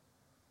nation.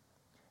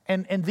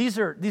 And these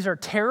are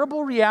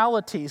terrible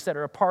realities that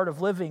are a part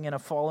of living in a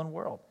fallen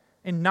world,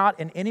 and not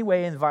in any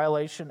way in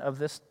violation of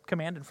this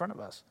command in front of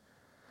us.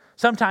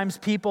 Sometimes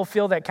people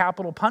feel that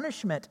capital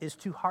punishment is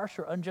too harsh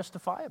or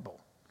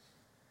unjustifiable.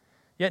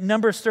 Yet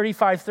Numbers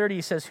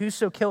 35:30 says,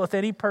 "Whoso killeth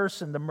any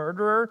person, the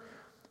murderer,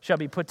 shall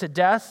be put to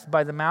death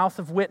by the mouth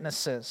of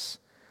witnesses.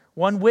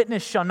 One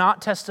witness shall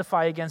not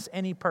testify against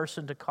any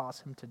person to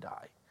cause him to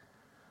die."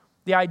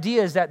 The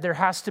idea is that there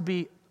has to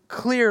be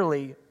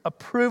clearly a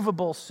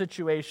provable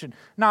situation,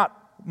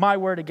 not my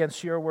word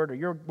against your word or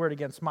your word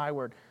against my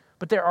word,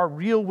 but there are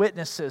real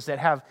witnesses that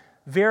have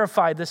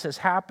verified this has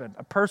happened.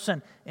 A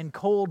person in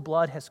cold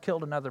blood has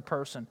killed another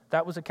person.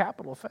 That was a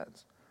capital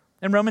offense.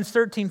 In Romans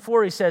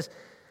 13:4, he says,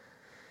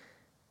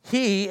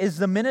 "He is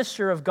the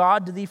minister of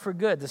God to thee for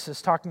good." This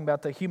is talking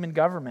about the human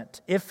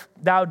government. "If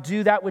thou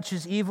do that which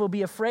is evil,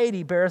 be afraid.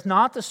 He beareth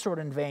not the sword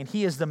in vain.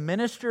 He is the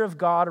minister of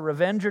God, a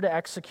revenger to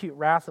execute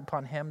wrath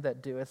upon him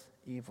that doeth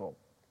evil."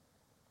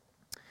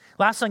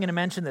 Last, I'm going to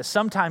mention this.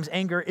 Sometimes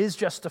anger is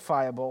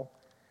justifiable,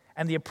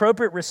 and the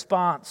appropriate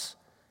response,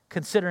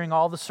 considering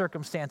all the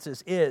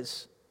circumstances,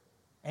 is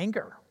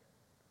anger.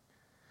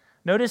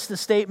 Notice the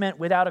statement,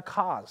 "without a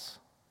cause."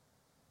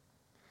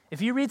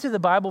 If you read through the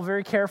Bible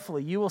very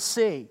carefully, you will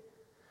see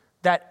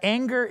that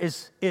anger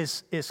is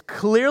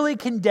clearly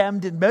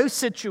condemned in most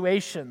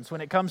situations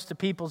when it comes to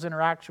people's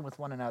interaction with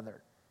one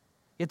another.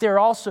 Yet there are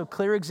also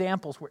clear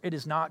examples where it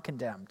is not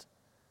condemned.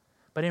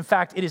 But in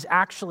fact, it is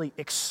actually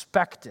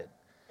expected.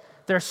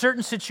 There are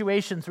certain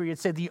situations where you'd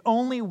say the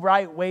only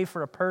right way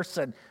for a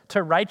person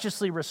to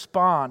righteously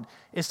respond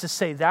is to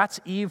say, "That's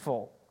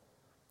evil,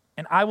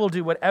 and I will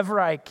do whatever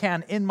I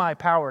can in my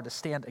power to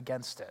stand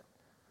against it."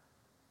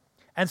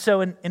 And so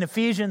in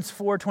Ephesians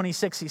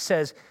 4:26, he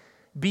says,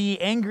 "Be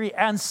angry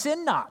and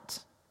sin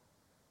not."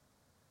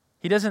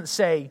 He doesn't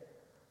say,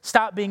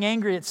 "Stop being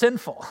angry, it's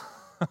sinful."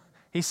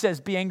 He says,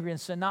 "Be angry and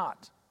sin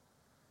not.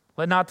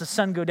 Let not the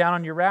sun go down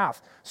on your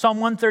wrath." Psalm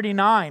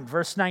 139,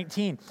 verse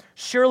 19,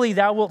 "Surely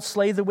thou wilt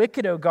slay the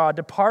wicked, O God.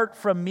 Depart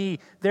from me,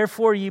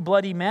 therefore, ye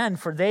bloody men,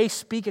 for they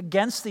speak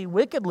against thee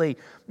wickedly,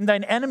 and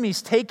thine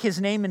enemies take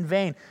his name in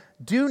vain.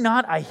 Do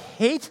not I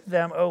hate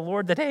them, O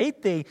Lord, that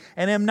hate thee,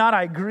 and am not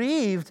I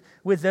grieved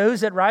with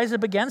those that rise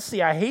up against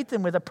thee? I hate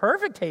them with a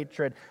perfect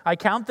hatred. I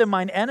count them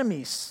mine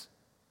enemies."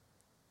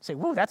 You say,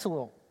 whoa, that's a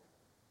little...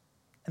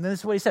 And then this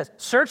is what he says,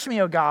 "Search me,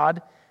 O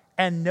God,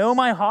 and know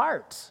my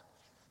heart.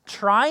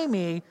 Try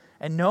me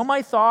and know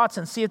my thoughts,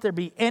 and see if there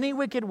be any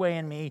wicked way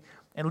in me,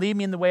 and lead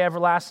me in the way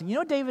everlasting." You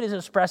know what David is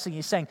expressing?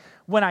 He's saying,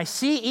 when I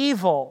see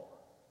evil,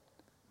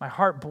 my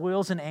heart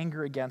boils in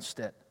anger against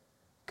it.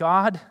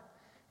 God,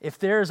 if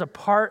there is a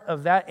part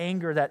of that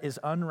anger that is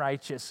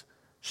unrighteous,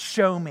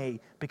 show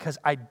me, because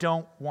I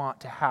don't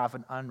want to have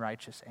an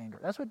unrighteous anger.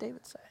 That's what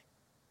David's saying.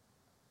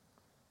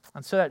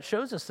 And so that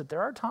shows us that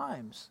there are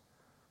times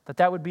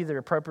that would be the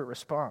appropriate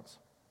response.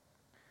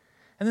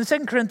 And then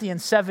 2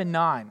 Corinthians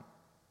 7:9,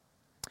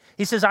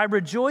 he says, "I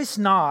rejoice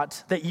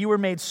not that you were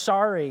made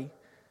sorry,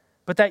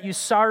 but that you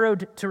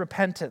sorrowed to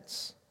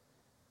repentance.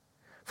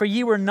 For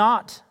you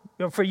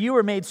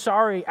were made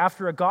sorry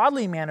after a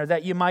godly manner,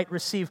 that you might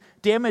receive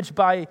damage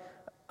by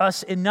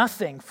us in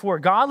nothing. For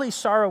godly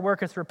sorrow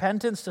worketh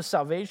repentance to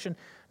salvation,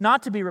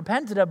 not to be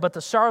repented of, but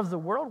the sorrow of the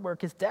world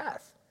worketh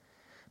death.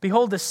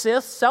 Behold, the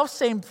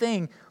self-same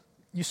thing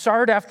you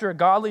sorrowed after a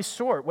godly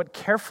sort. What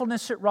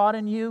carefulness it wrought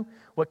in you,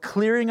 what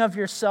clearing of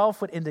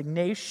yourself, what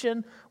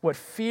indignation, what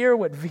fear,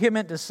 what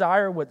vehement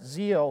desire, what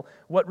zeal,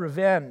 what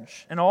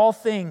revenge. In all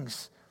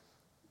things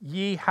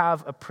ye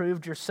have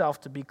approved yourself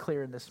to be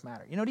clear in this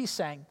matter." You know what he's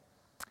saying?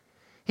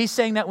 He's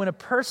saying that when a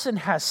person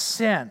has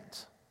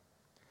sinned,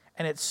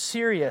 and it's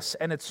serious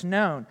and it's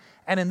known,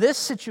 and in this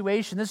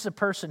situation, this is a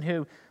person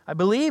who I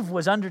believe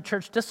was under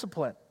church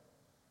discipline.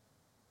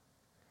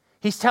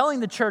 He's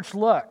telling the church,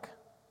 look,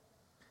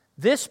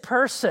 this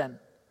person,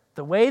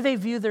 the way they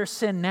view their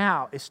sin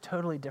now is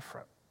totally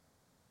different.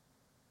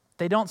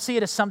 They don't see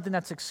it as something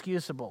that's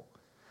excusable,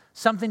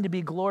 something to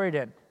be gloried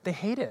in. They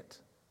hate it.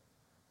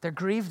 They're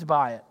grieved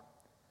by it.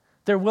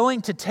 They're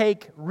willing to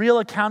take real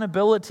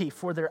accountability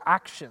for their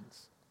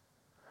actions.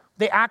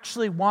 They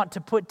actually want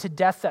to put to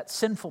death that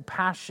sinful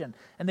passion,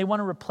 and they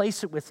want to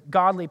replace it with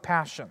godly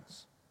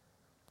passions.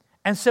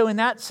 And so in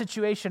that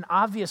situation,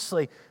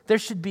 obviously, there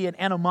should be an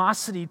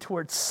animosity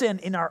towards sin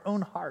in our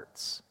own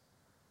hearts.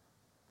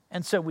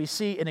 And so we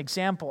see an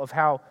example of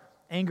how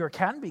anger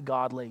can be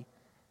godly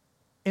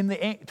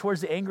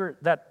towards the anger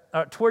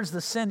towards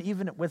the sin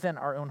even within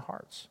our own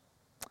hearts.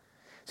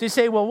 So you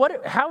say, well,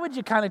 how would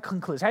you kind of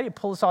conclude? How do you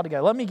pull this all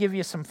together? Let me give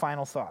you some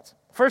final thoughts.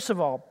 First of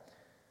all,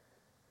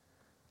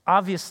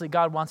 obviously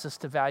God wants us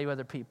to value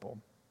other people.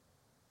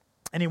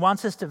 And he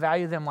wants us to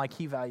value them like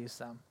he values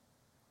them.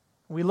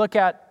 We look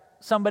at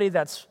somebody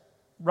that's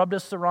rubbed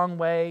us the wrong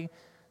way,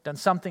 done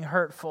something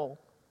hurtful.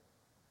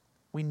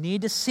 We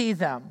need to see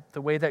them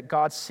the way that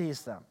God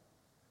sees them.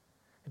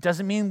 It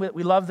doesn't mean that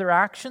we love their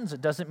actions.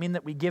 It doesn't mean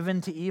that we give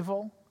in to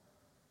evil.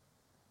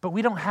 But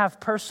we don't have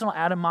personal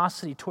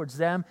animosity towards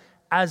them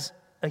as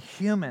a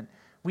human.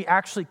 We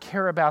actually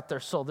care about their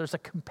soul. There's a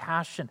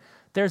compassion.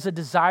 There's a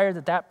desire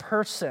that that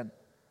person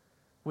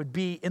would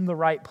be in the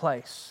right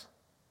place.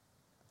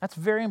 That's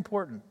very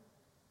important.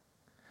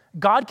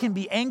 God can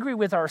be angry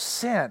with our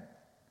sin,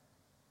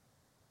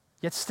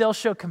 yet still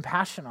show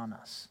compassion on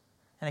us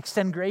and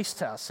extend grace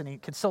to us, and he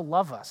can still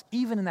love us,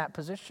 even in that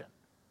position.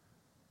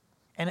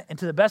 And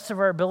to the best of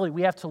our ability,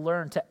 we have to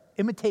learn to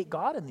imitate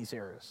God in these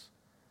areas.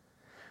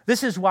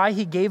 This is why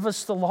he gave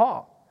us the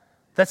law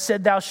that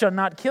said, thou shalt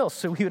not kill,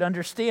 so we would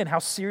understand how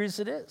serious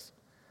it is.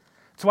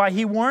 It's why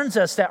he warns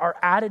us that our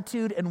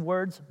attitude and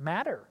words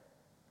matter.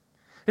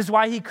 This is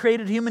why he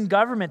created human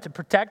government to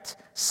protect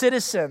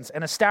citizens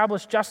and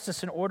establish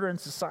justice and order in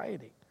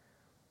society.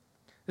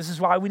 This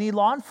is why we need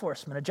law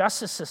enforcement, a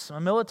justice system,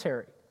 a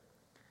military.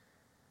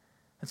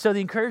 And so the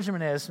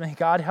encouragement is, may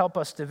God help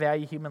us to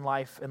value human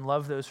life and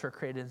love those who are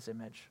created in his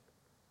image.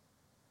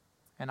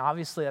 And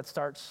obviously that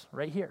starts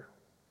right here,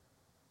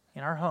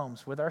 in our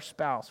homes, with our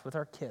spouse, with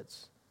our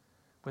kids,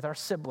 with our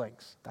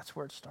siblings. That's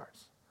where it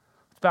starts.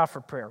 Let's bow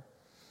for prayer.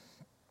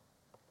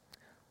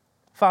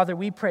 Father,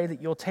 we pray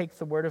that you'll take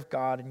the word of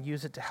God and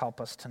use it to help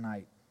us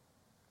tonight.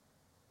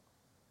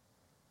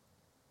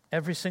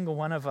 Every single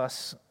one of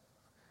us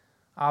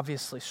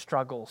obviously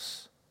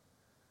struggles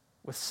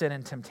with sin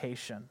and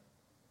temptation.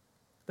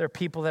 There are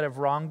people that have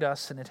wronged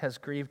us and it has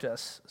grieved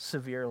us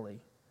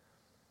severely.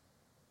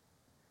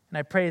 And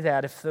I pray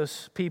that if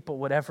those people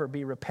would ever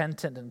be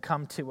repentant and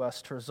come to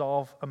us to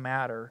resolve a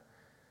matter,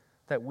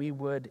 that we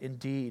would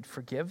indeed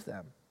forgive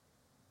them.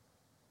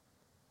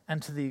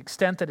 And to the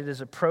extent that it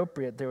is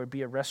appropriate, there would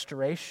be a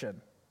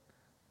restoration.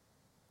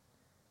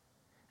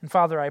 And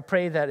Father, I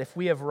pray that if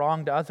we have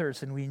wronged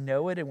others and we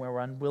know it and we're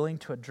unwilling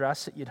to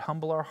address it, you'd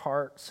humble our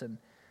hearts and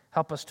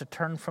help us to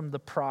turn from the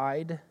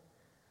pride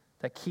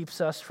that keeps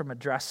us from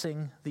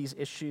addressing these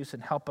issues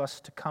and help us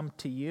to come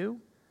to you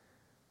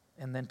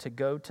and then to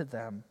go to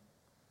them.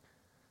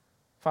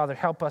 Father,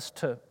 help us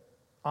to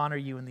honor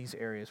you in these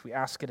areas. We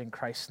ask it in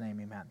Christ's name,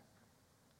 amen.